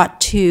have brought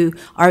to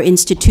our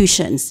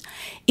institutions.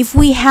 If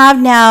we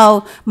have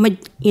now,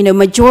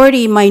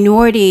 majority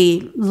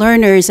minority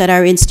learners at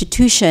our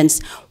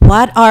institutions,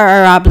 what are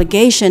our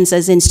obligations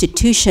as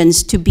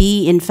institutions to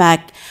be, in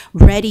fact,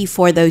 ready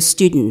for those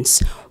students?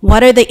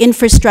 What are the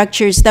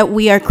infrastructures that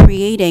we are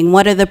creating?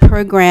 What are the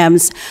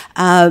programs?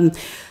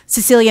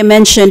 Cecilia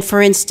mentioned,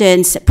 for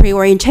instance,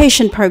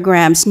 pre-orientation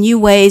programs, new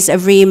ways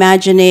of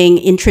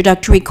reimagining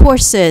introductory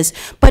courses,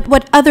 but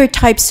what other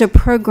types of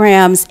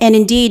programs, and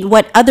indeed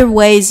what other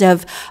ways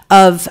of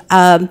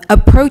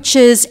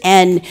approaches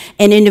and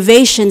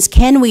innovations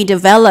can we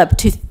develop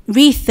to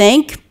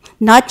rethink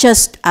not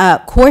just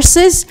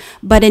courses,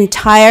 but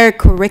entire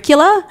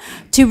curricula,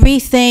 to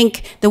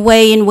rethink the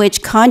way in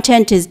which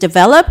content is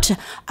developed,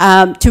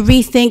 to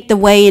rethink the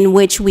way in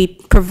which we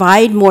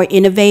provide more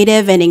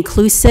innovative and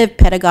inclusive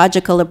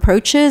pedagogical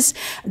approaches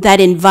that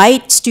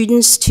invite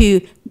students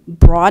to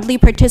broadly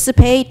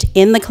participate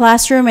in the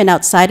classroom and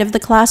outside of the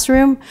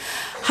classroom.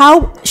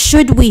 How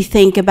should we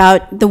think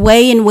about the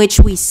way in which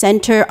we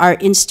center our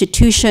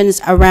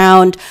institutions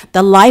around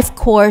the life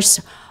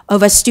course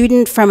of a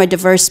student from a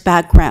diverse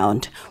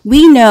background?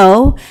 We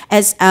know,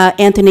 as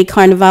Anthony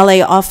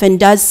Carnevale often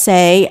does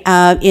say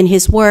in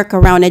his work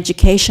around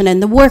education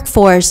and the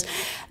workforce,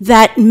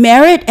 that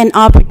merit and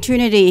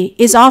opportunity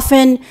is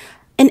often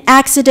an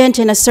accident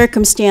and a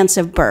circumstance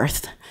of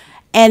birth,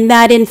 and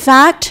that in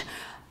fact,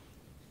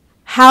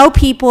 how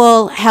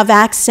people have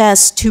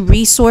access to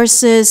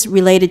resources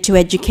related to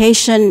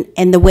education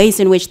and the ways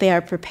in which they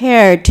are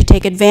prepared to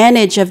take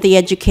advantage of the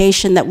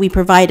education that we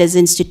provide as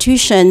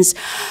institutions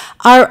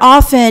are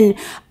often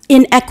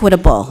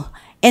inequitable.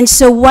 And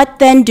so what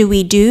then do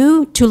we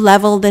do to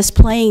level this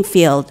playing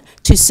field,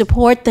 to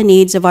support the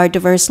needs of our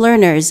diverse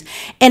learners?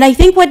 And I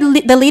think what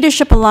the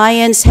Leadership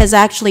Alliance has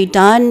actually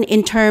done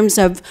in terms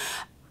of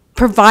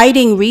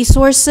providing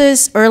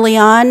resources early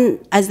on,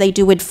 as they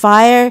do with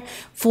FIRE,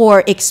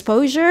 for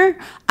exposure,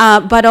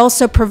 but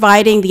also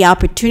providing the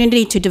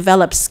opportunity to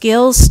develop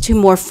skills to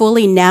more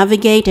fully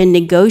navigate and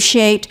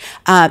negotiate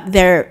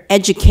their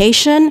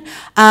education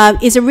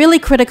is a really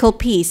critical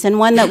piece and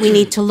one that we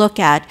need to look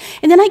at.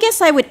 And then I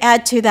guess I would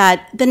add to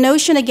that the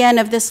notion again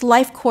of this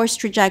life course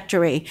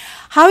trajectory.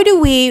 How do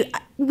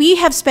we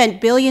have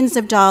spent billions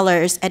of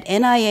dollars at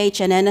NIH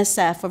and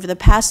NSF over the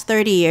past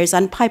 30 years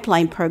on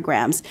pipeline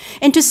programs.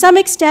 And to some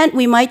extent,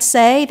 we might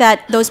say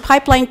that those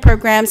pipeline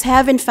programs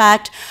have, in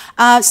fact,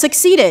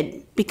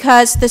 succeeded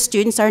because the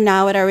students are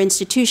now at our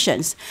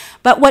institutions.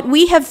 But what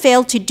we have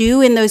failed to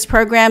do in those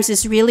programs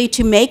is really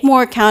to make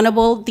more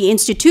accountable the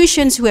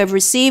institutions who have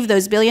received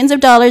those billions of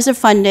dollars of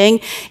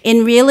funding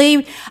in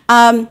really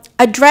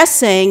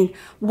addressing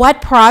what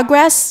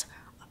progress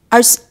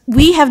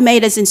we have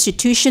made as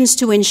institutions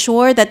to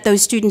ensure that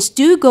those students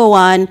do go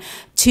on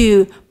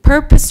to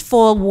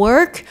purposeful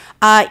work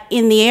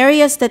in the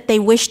areas that they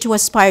wish to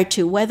aspire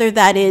to, whether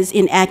that is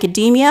in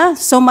academia,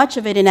 so much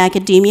of it in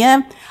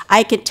academia.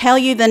 I could tell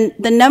you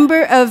the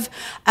number of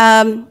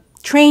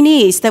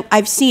trainees that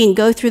I've seen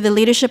go through the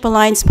Leadership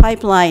Alliance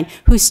pipeline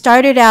who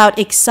started out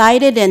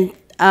excited and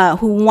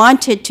who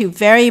wanted to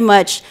very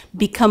much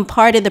become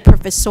part of the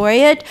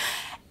professoriate,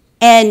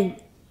 and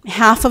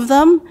half of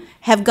them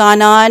have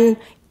gone on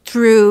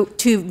through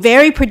to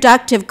very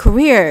productive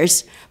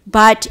careers,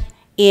 but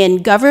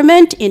in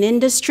government, in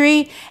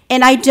industry,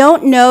 and I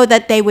don't know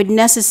that they would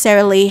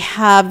necessarily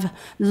have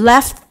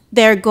left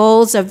their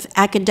goals of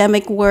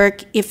academic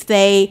work if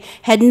they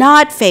had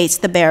not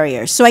faced the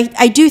barriers. So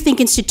I do think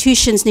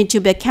institutions need to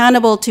be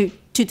accountable to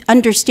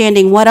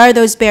understanding what are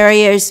those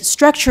barriers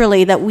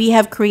structurally that we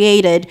have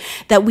created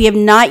that we have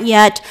not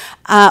yet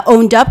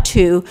owned up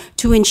to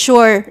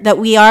ensure that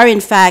we are in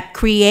fact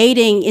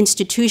creating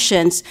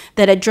institutions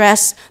that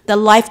address the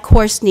life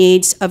course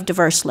needs of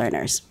diverse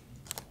learners.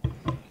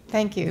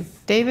 Thank you.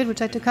 David, would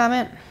you like to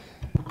comment?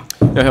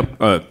 I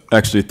have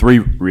actually three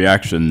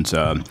reactions.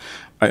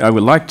 I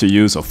would like to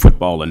use a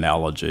football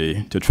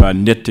analogy to try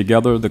and knit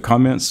together the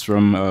comments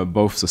from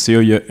both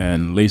Cecilia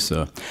and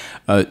Liza.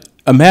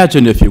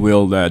 Imagine, if you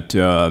will, that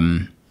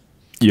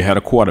you had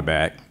a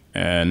quarterback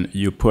and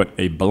you put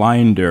a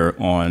blinder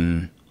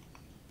on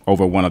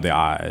over one of the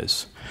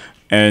eyes.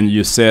 And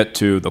you said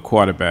to the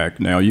quarterback,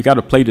 now you got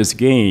to play this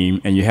game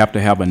and you have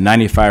to have a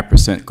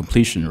 95%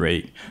 completion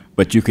rate,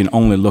 but you can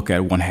only look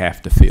at one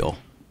half the field.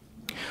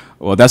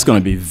 Well, that's going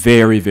to be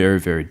very, very,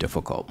 very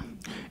difficult.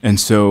 And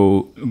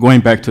so going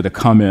back to the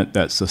comment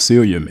that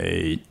Cecilia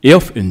made,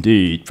 if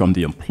indeed from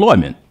the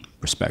employment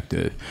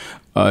perspective,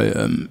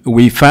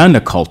 we find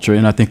a culture,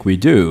 and I think we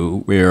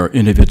do, where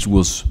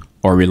individuals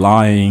are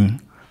relying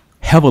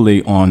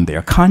heavily on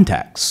their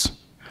contacts,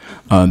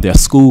 their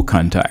school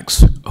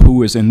contacts,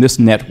 who is in this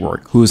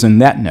network, who is in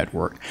that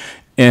network.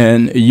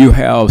 And you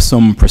have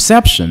some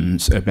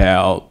perceptions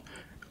about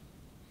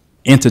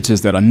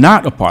entities that are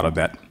not a part of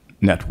that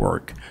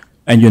network,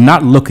 and you're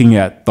not looking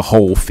at the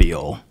whole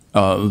field.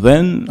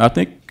 Then I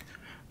think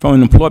from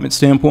an employment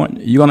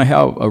standpoint, you're going to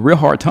have a real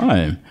hard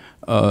time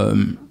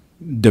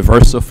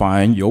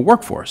diversifying your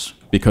workforce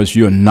because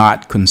you're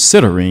not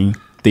considering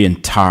the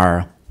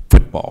entire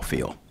football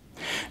field.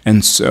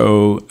 And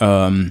so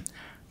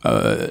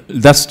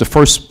that's the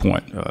first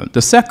point.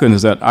 The second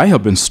is that I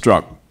have been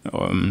struck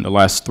the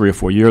last 3 or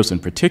 4 years in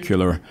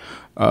particular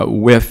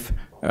with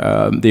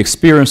the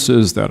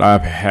experiences that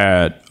I've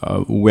had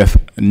with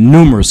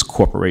numerous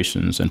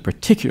corporations, and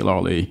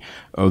particularly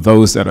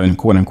those that are in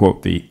quote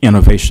unquote the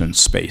innovation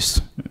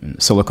space, in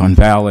Silicon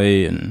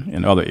Valley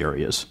and other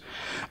areas,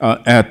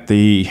 at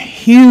the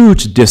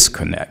huge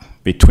disconnect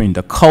between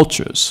the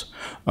cultures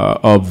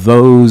of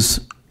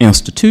those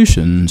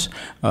institutions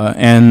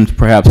and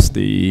perhaps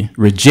the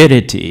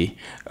rigidity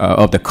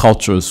of the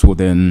cultures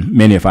within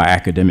many of our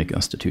academic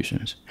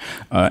institutions.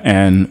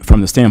 And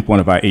from the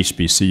standpoint of our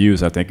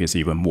HBCUs, I think it's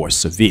even more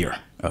severe.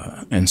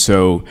 And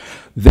so,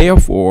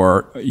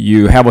 therefore,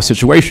 you have a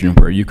situation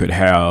where you could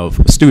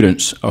have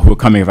students who are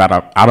coming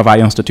out of our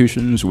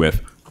institutions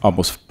with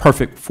almost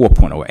perfect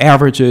 4.0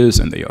 averages,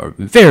 and they are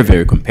very,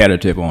 very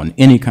competitive on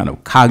any kind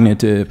of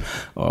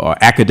cognitive or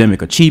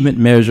academic achievement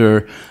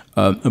measure.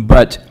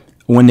 But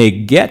when they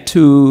get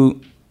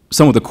to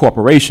some of the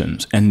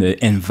corporations, and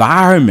the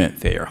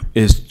environment there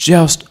is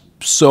just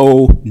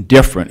so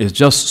different, it's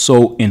just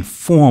so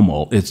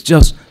informal, it's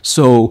just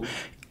so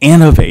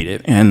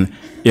innovative. And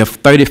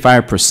if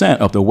 35%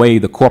 of the way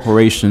the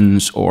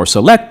corporations are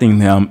selecting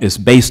them is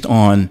based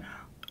on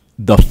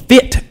the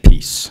fit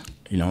piece,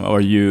 you know, are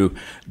you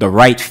the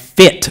right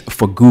fit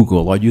for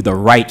Google? Are you the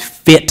right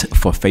fit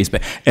for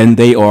Facebook? And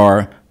they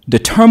are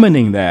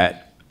determining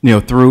that, you know,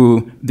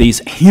 through these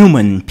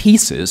human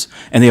pieces,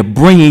 and they're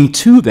bringing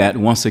to that,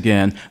 once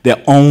again,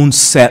 their own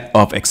set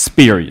of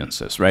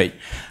experiences, right?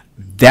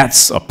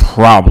 That's a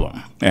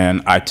problem.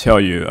 And I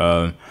tell you,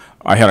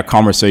 I had a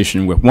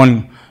conversation with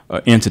one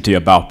entity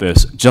about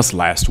this just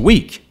last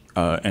week,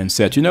 and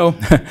said, you know,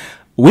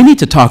 we need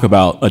to talk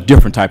about a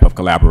different type of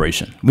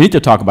collaboration. We need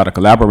to talk about a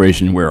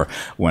collaboration where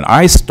when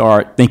I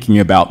start thinking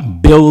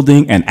about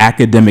building an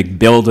academic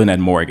building at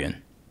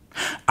Morgan,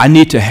 I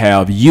need to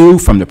have you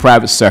from the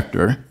private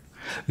sector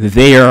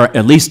there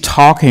at least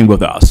talking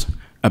with us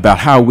about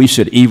how we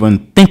should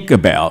even think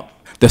about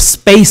the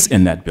space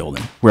in that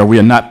building, where we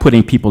are not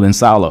putting people in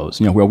silos,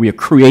 you know, where we are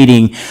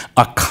creating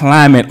a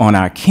climate on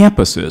our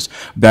campuses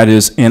that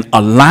is in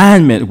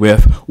alignment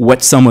with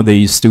what some of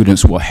these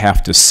students will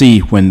have to see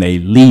when they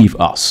leave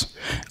us.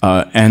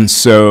 And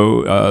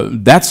so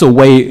that's a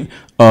way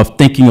of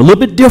thinking a little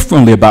bit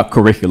differently about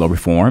curricular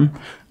reform,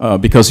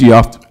 because you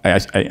have to,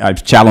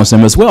 I've challenged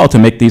them as well to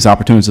make these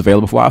opportunities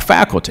available for our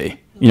faculty,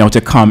 you know,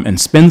 to come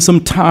and spend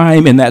some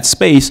time in that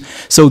space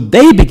so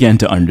they begin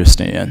to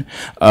understand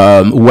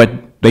what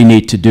they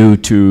need to do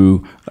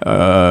to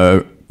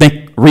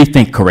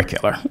rethink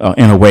curricular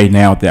in a way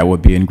now that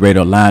would be in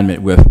greater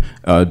alignment with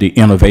the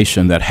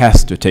innovation that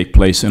has to take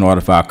place in order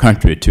for our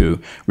country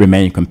to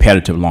remain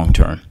competitive long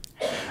term.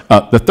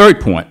 The third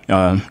point,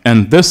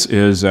 and this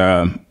is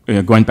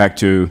going back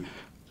to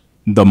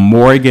the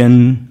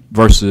Morgan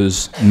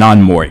versus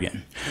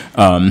non-Morgan.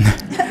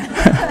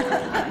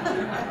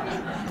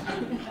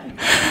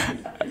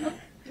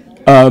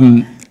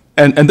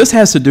 And this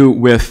has to do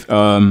with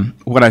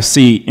what I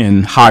see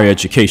in higher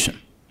education.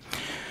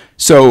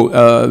 So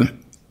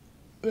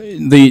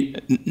the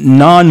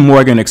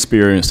non-Morgan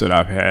experience that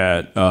I've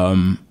had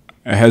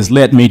has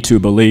led me to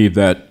believe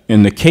that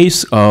in the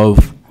case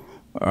of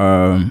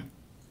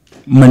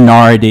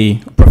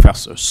minority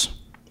professors,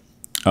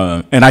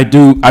 and I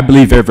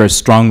believe very, very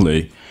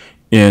strongly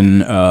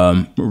in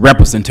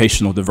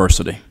representational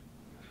diversity.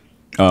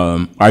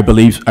 I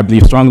believe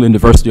strongly in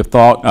diversity of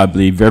thought. I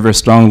believe very, very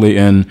strongly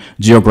in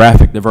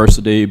geographic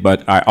diversity,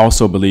 but I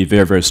also believe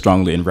very, very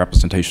strongly in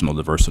representational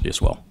diversity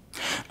as well.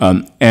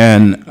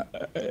 And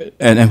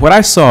what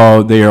I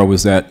saw there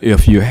was that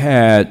if you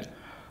had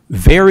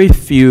very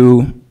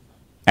few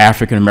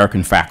African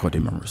American faculty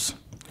members,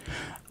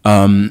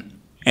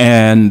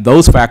 and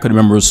those faculty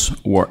members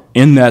were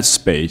in that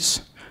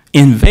space,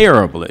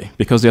 invariably,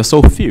 because there are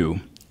so few,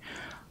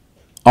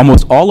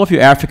 almost all of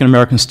your African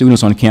American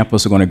students on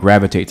campus are going to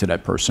gravitate to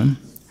that person.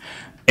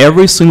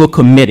 Every single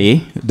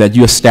committee that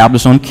you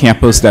establish on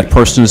campus, that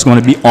person is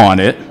going to be on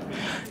it.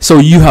 So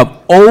you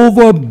have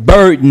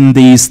overburdened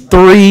these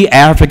 3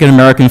 African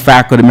American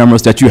faculty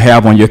members that you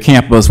have on your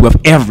campus with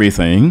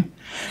everything.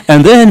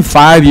 And then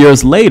 5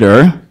 years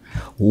later,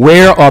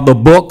 where are the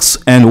books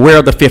and where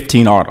are the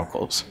 15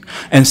 articles?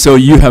 And so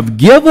you have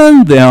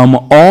given them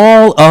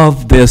all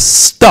of this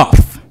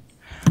stuff,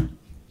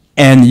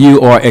 and you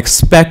are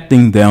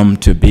expecting them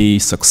to be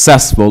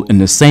successful in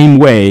the same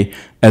way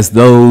as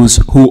those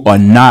who are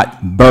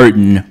not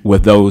burdened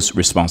with those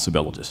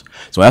responsibilities.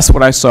 So that's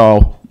what I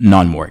saw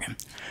non-Morgan.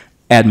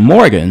 At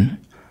Morgan,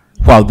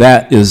 while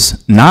that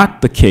is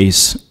not the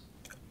case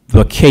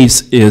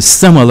is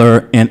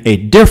similar in a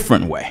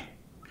different way.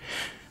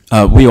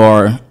 We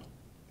are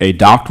a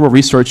doctoral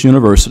research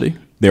university.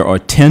 There are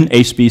 10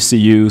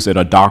 HBCUs that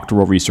are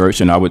doctoral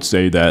research, and I would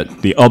say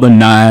that the other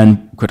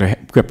 9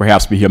 could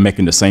perhaps be here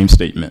making the same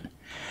statement.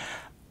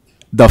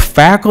 The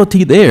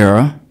faculty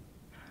there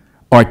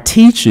are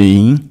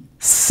teaching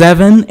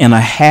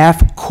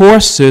 7.5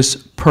 courses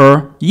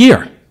per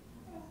year,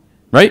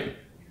 right?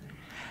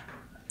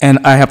 And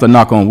I have to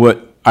knock on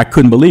wood, I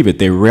couldn't believe it.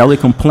 They rarely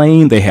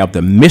complain. They have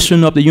the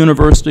mission of the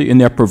university in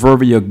their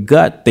proverbial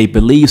gut. They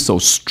believe so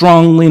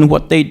strongly in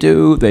what they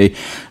do. They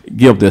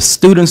give their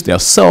students their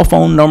cell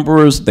phone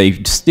numbers. They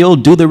still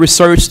do the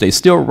research. They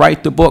still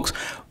write the books,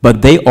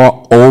 but they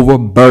are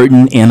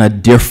overburdened in a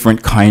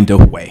different kind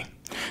of way.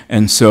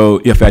 And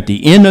so if at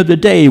the end of the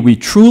day, we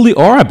truly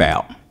are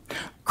about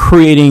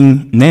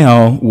creating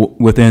now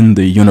within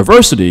the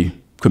university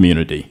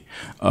community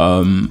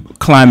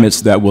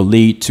climates that will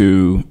lead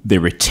to the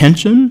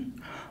retention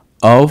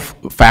of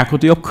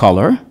faculty of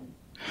color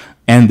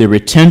and the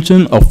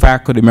retention of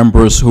faculty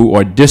members who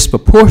are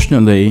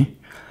disproportionately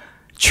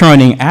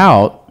churning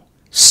out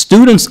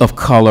students of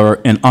color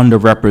in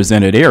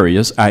underrepresented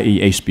areas, i.e.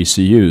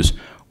 HBCUs.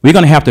 We're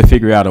going to have to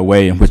figure out a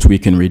way in which we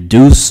can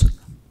reduce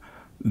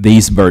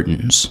these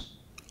burdens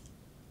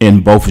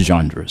in both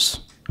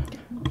genres.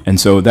 And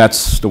so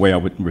that's the way I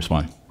would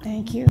respond.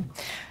 Thank you.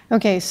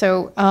 Okay,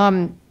 so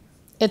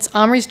it's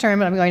Amri's turn,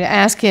 but I'm going to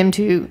ask him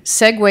to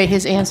segue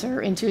his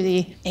answer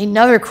into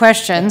another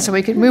question so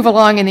we could move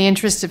along in the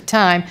interest of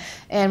time.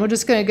 And we're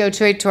just going to go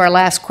to our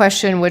last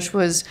question, which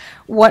was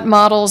what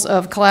models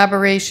of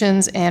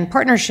collaborations and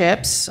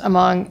partnerships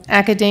among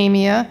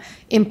academia,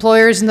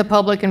 employers in the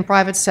public and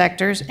private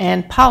sectors,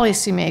 and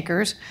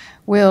policymakers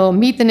will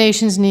meet the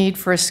nation's need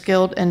for a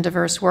skilled and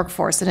diverse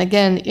workforce. And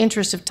again, in the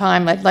interest of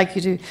time, I'd like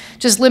you to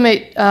just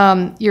limit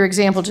your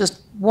example to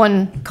just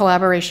one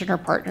collaboration or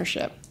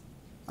partnership.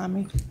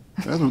 Amri?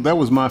 That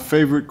was my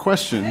favorite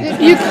question.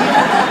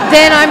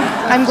 Then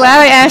I'm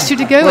glad I asked you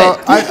to go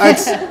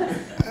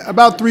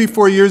About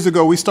 3-4 years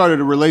ago, we started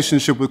a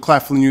relationship with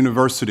Claflin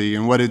University,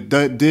 and what it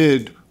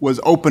did was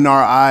open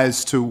our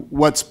eyes to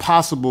what's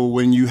possible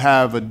when you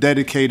have a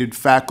dedicated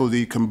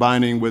faculty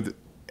combining with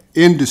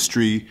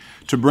industry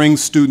to bring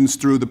students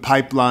through the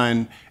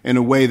pipeline in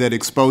a way that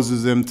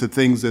exposes them to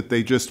things that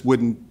they just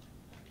wouldn't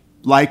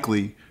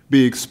likely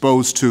be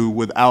exposed to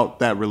without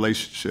that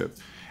relationship.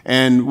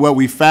 And what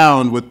we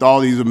found with all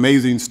these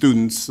amazing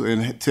students,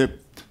 and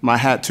tip my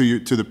hat to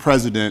the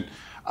president,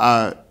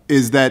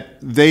 is that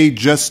they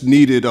just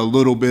needed a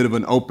little bit of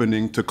an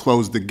opening to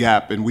close the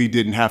gap, and we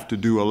didn't have to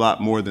do a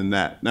lot more than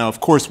that. Now, of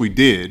course we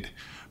did,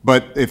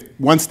 but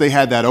once they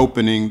had that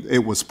opening,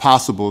 it was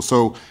possible.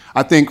 So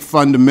I think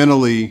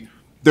fundamentally,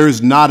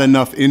 there's not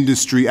enough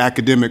industry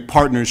academic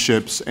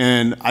partnerships,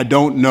 and I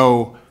don't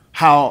know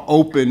how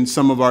open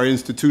some of our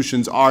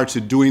institutions are to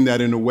doing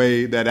that in a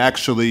way that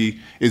actually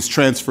is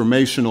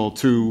transformational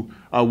to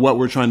what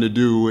we're trying to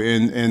do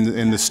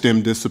in the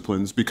STEM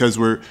disciplines, because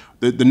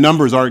the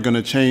numbers aren't going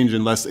to change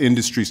unless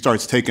industry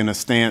starts taking a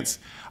stance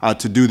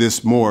to do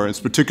this more. It's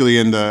particularly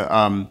in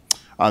the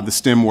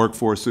STEM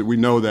workforce that we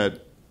know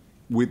that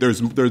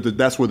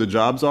that's where the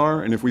jobs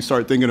are, and if we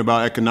start thinking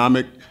about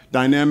economic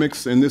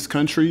dynamics in this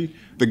country,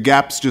 the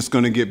gap's just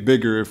going to get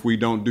bigger if we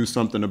don't do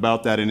something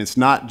about that. And it's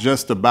not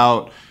just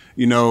about,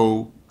 you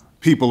know,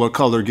 people of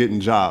color getting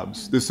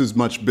jobs. This is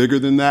much bigger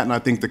than that, and I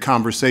think the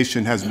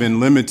conversation has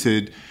been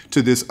limited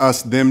to this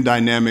us-them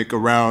dynamic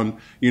around,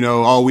 you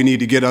know, oh, we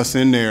need to get us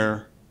in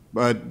there,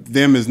 but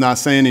them is not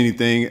saying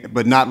anything,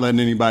 but not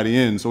letting anybody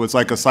in. So it's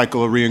like a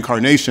cycle of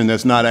reincarnation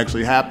that's not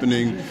actually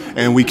happening,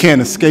 and we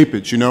can't escape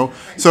it, you know?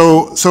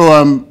 So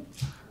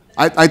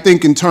I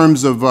think in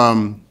terms of,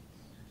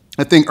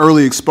 I think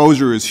early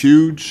exposure is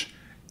huge.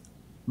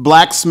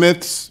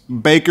 Blacksmiths,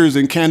 bakers,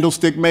 and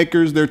candlestick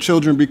makers, their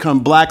children become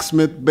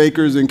blacksmith,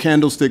 bakers, and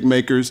candlestick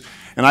makers.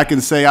 And I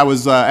can say I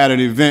was at an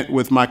event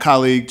with my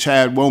colleague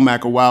Chad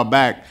Womack a while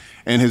back,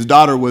 and his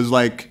daughter was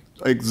like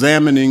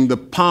examining the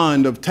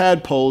pond of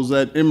tadpoles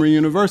at Emory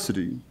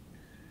University.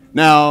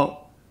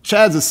 Now,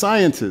 Chad's a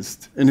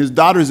scientist, and his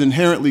daughter's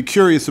inherently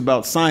curious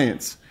about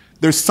science.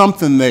 There's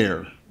something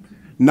there.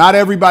 Not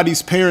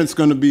everybody's parent's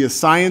going to be a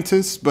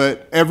scientist,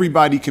 but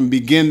everybody can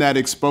begin that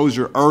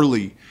exposure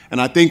early. And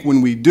I think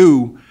when we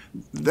do,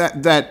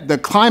 that the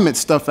climate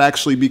stuff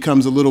actually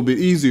becomes a little bit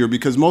easier,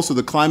 because most of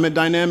the climate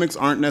dynamics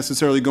aren't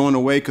necessarily going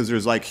away because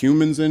there's like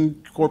humans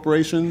in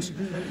corporations.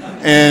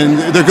 And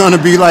they're going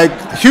to be like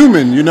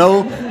human, you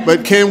know?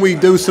 But can we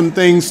do some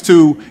things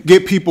to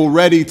get people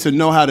ready to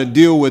know how to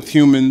deal with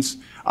humans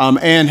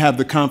and have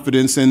the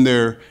confidence in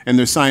their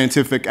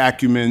scientific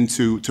acumen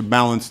to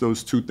balance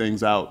those two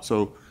things out?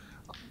 So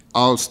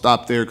I'll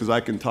stop there because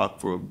I can talk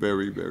for a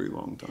very, very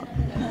long time.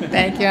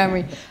 Thank you,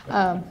 Amri.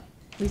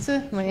 Lisa,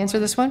 you want to answer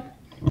this one?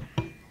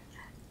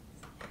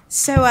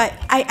 So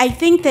I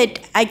think that,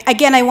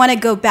 again, I want to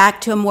go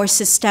back to a more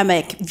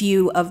systemic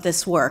view of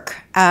this work.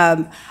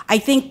 I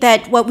think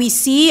that what we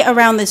see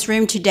around this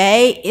room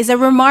today is a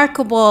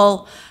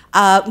remarkable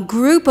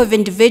group of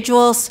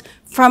individuals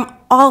from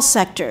all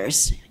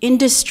sectors: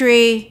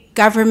 industry,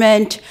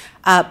 government,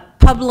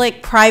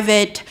 public,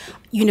 private,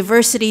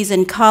 universities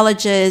and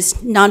colleges,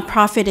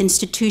 nonprofit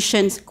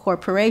institutions,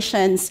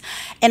 corporations.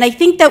 And I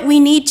think that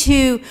we need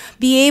to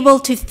be able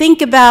to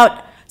think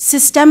about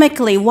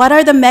systemically what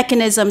are the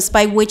mechanisms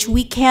by which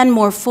we can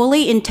more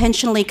fully,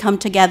 intentionally come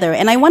together.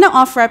 And I want to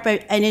offer up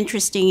an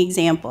interesting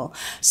example.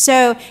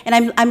 So,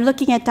 and I'm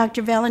looking at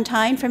Dr.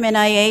 Valentine from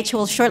NIH, who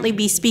will shortly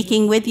be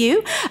speaking with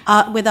you,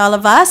 with all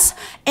of us.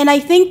 And I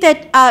think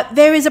that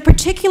there is a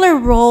particular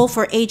role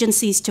for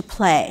agencies to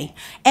play.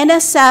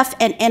 NSF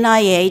and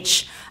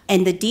NIH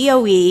and the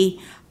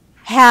DOE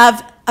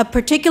have a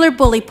particular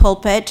bully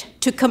pulpit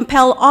to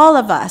compel all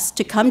of us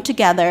to come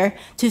together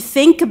to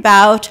think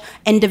about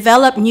and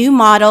develop new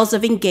models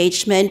of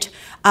engagement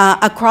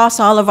across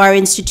all of our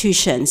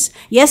institutions.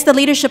 Yes, the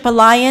Leadership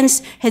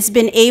Alliance has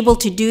been able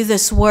to do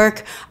this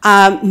work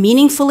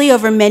meaningfully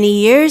over many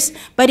years,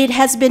 but it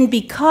has been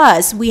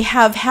because we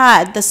have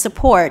had the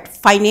support,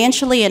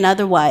 financially and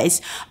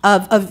otherwise,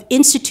 of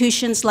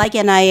institutions like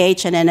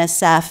NIH and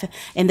NSF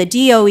and the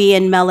DOE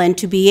and Mellon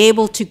to be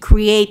able to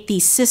create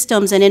these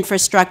systems and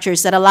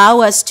infrastructures that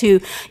allow us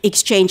to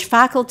exchange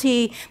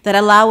faculty, that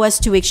allow us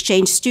to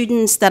exchange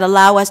students, that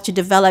allow us to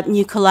develop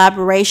new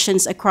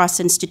collaborations across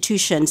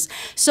institutions.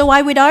 So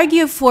I would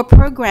argue for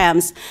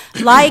programs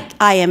like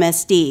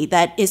IMSD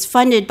that is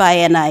funded by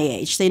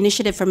NIH, the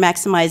Initiative for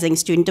Maximizing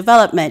Student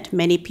Development.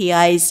 Many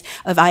PIs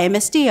of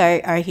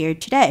IMSD are here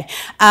today.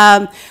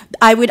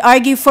 I would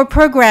argue for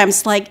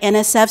programs like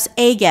NSF's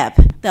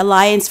AGEP, the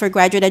Alliance for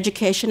Graduate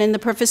Education in the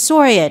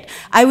Professoriate.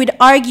 I would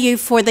argue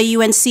for the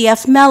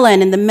UNCF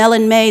Mellon and the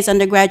Mellon Mays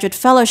undergraduate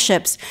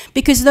fellowships,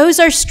 because those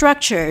are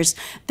structures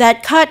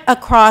that cut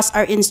across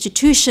our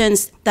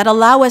institutions that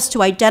allow us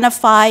to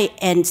identify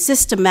and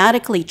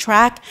systematically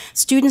track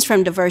students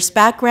from diverse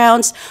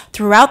backgrounds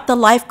throughout the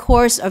life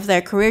course of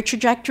their career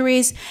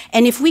trajectories.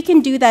 And if we can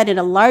do that in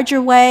a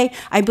larger way,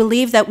 I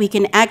believe that we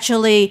can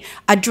actually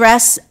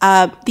address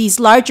these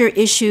larger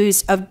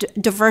issues of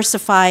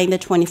diversifying the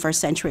 21st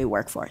century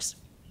workforce.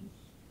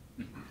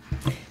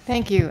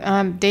 Thank you.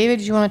 David,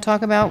 do you want to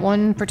talk about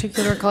one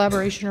particular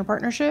collaboration or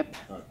partnership?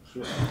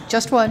 Sure.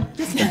 Just one.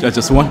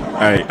 Just one?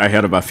 I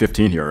had about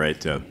 15 here,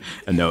 right?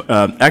 No,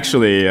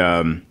 actually,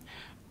 I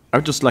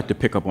would just like to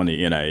pick up on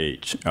the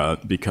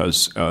NIH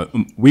because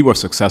we were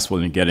successful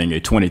in getting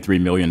a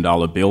 $23 million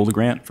build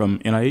grant from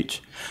NIH.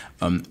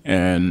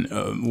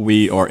 And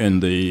we are in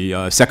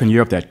the second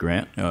year of that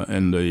grant,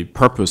 and the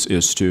purpose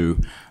is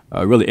to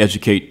really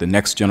educate the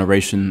next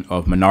generation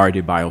of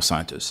minority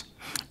bioscientists.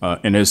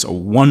 And it's a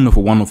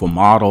wonderful, wonderful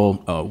model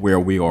where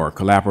we are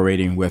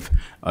collaborating with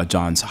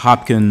Johns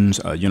Hopkins,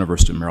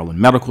 University of Maryland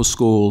Medical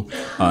School,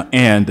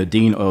 and the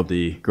Dean of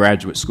the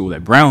Graduate School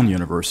at Brown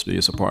University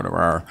is a part of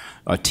our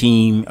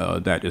team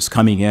that is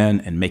coming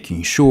in and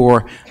making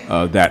sure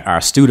that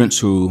our students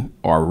who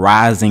are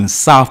rising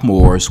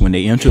sophomores when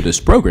they enter this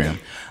program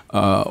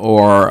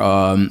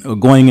or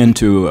going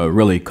into a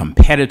really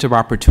competitive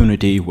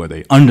opportunity where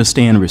they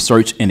understand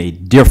research in a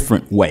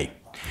different way.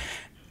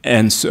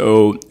 And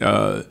so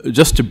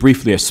just to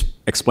briefly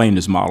explain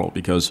this model,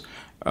 because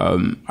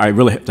I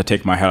really have to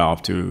take my hat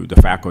off to the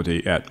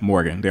faculty at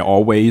Morgan. They're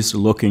always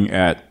looking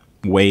at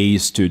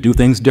ways to do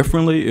things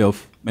differently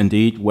if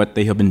indeed what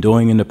they have been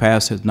doing in the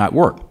past has not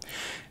worked.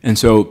 And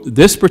so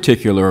this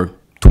particular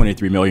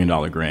 $23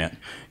 million grant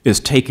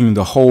is taking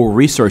the whole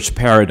research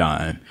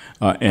paradigm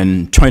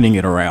and turning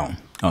it around.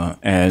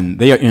 And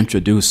they are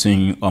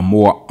introducing a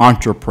more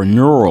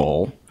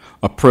entrepreneurial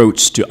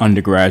approach to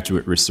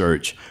undergraduate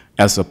research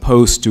as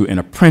opposed to an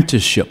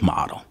apprenticeship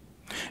model.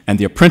 And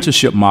the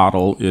apprenticeship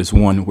model is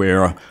one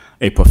where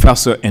a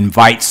professor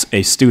invites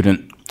a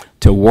student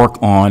to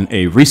work on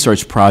a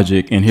research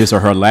project in his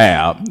or her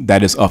lab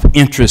that is of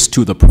interest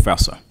to the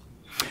professor.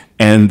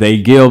 And they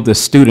give the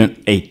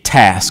student a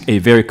task, a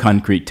very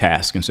concrete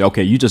task, and say,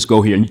 okay, you just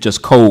go here and you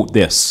just code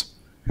this.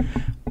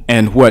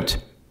 And what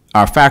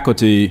our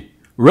faculty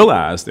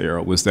realized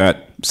there was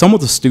that some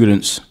of the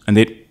students, and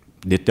they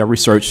did their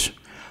research,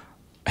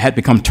 had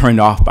become turned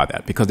off by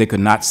that because they could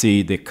not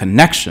see the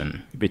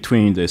connection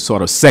between the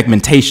sort of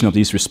segmentation of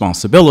these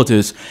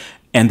responsibilities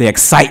and the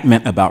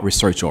excitement about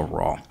research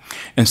overall.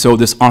 And so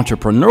this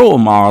entrepreneurial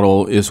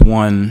model is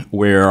one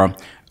where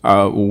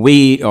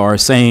we are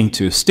saying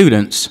to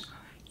students,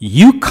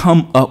 you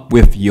come up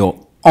with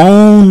your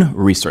own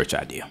research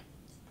idea.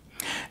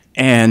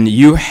 And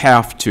you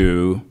have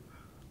to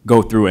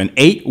go through an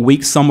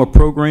 8-week summer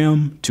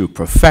program to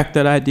perfect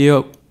that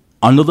idea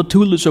under the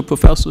tutelage of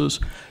professors.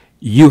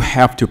 You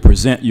have to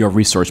present your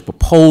research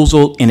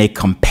proposal in a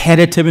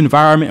competitive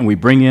environment, and we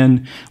bring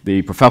in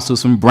the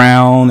professors from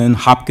Brown and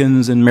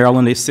Hopkins and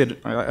Maryland. They sit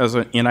as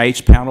an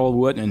NIH panel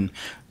would, and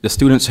the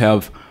students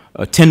have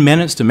 10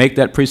 minutes to make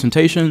that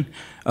presentation,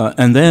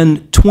 and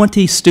then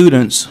 20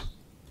 students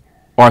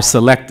are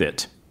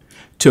selected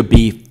to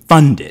be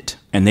funded,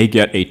 and they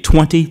get a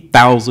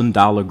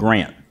 $20,000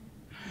 grant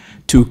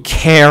to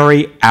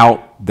carry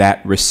out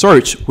that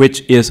research,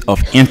 which is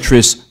of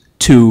interest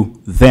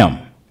to them.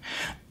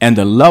 And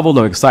the level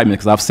of excitement,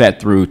 because I've sat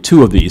through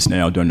 2 of these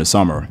now during the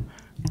summer,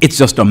 it's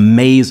just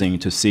amazing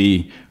to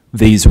see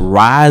these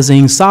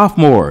rising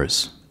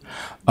sophomores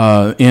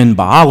in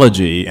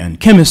biology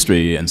and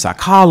chemistry and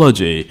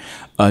psychology.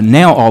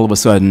 Now all of a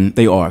sudden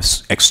they are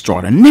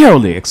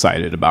extraordinarily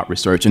excited about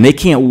research, and they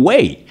can't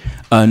wait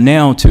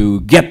now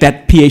to get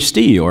that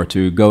PhD or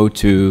to go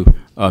to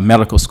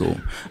medical school.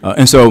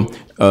 And so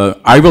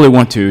I really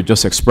want to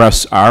just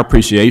express our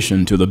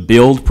appreciation to the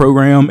BUILD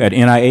program at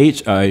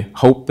NIH. I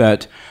hope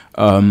that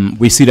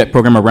we see that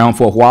program around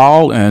for a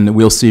while, and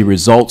we'll see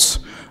results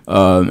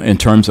in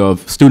terms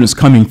of students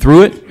coming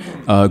through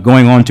it,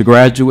 going on to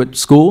graduate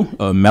school,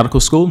 medical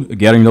school,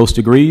 getting those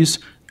degrees,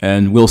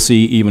 and we'll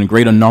see even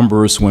greater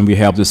numbers when we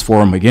have this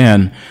forum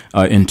again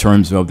in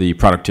terms of the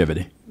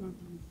productivity.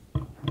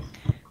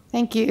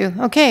 Thank you.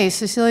 Okay,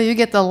 Cecilia, you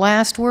get the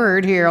last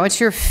word here.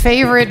 What's your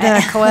favorite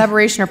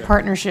collaboration or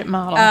partnership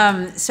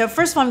model? So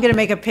first of all, I'm going to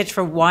make a pitch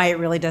for why it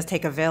really does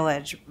take a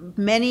village.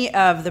 Many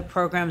of the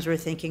programs we're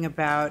thinking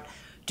about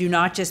do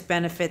not just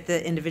benefit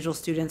the individual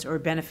students or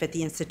benefit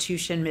the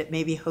institution it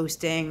may be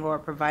hosting or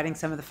providing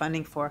some of the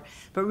funding for,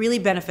 but really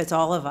benefits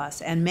all of us.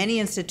 And many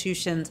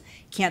institutions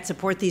can't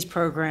support these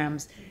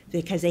programs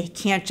because they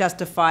can't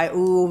justify,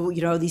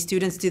 these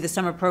students do the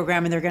summer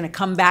program and they're going to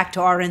come back to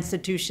our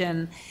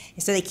institution.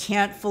 So they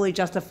can't fully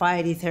justify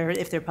it either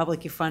if they're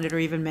publicly funded, or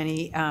even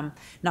many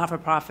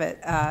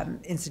not-for-profit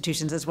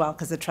institutions as well,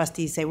 because the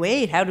trustees say,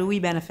 wait, how do we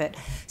benefit?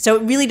 So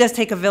it really does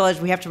take a village.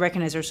 We have to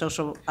recognize our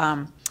social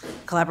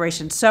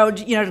collaboration. So,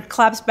 to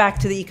collapse back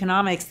to the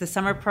economics, the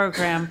summer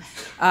program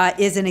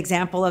is an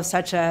example of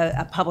such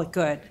a public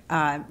good,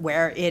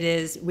 where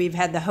we've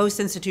had the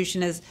host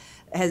institution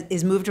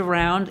is moved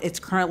around. It's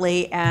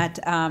currently at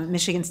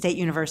Michigan State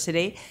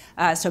University.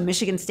 So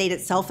Michigan State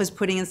itself is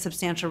putting in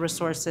substantial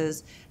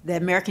resources. The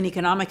American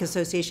Economic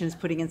Association is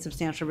putting in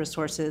substantial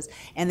resources,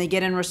 and they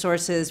get in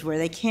resources where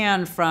they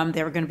can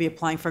they're going to be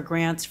applying for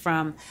grants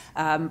from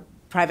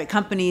private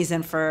companies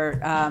and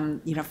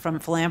from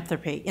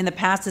philanthropy. In the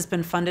past, it's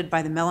been funded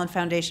by the Mellon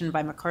Foundation,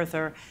 by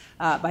MacArthur,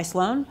 by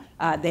Sloan.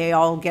 They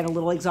all get a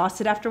little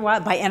exhausted after a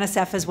while, by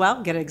NSF as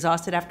well, get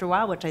exhausted after a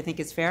while, which I think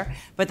is fair.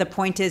 But the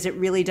point is, it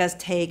really does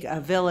take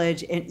a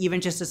village, and even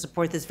just to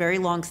support this very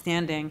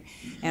long-standing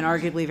and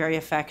arguably very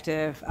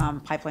effective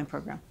pipeline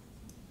program.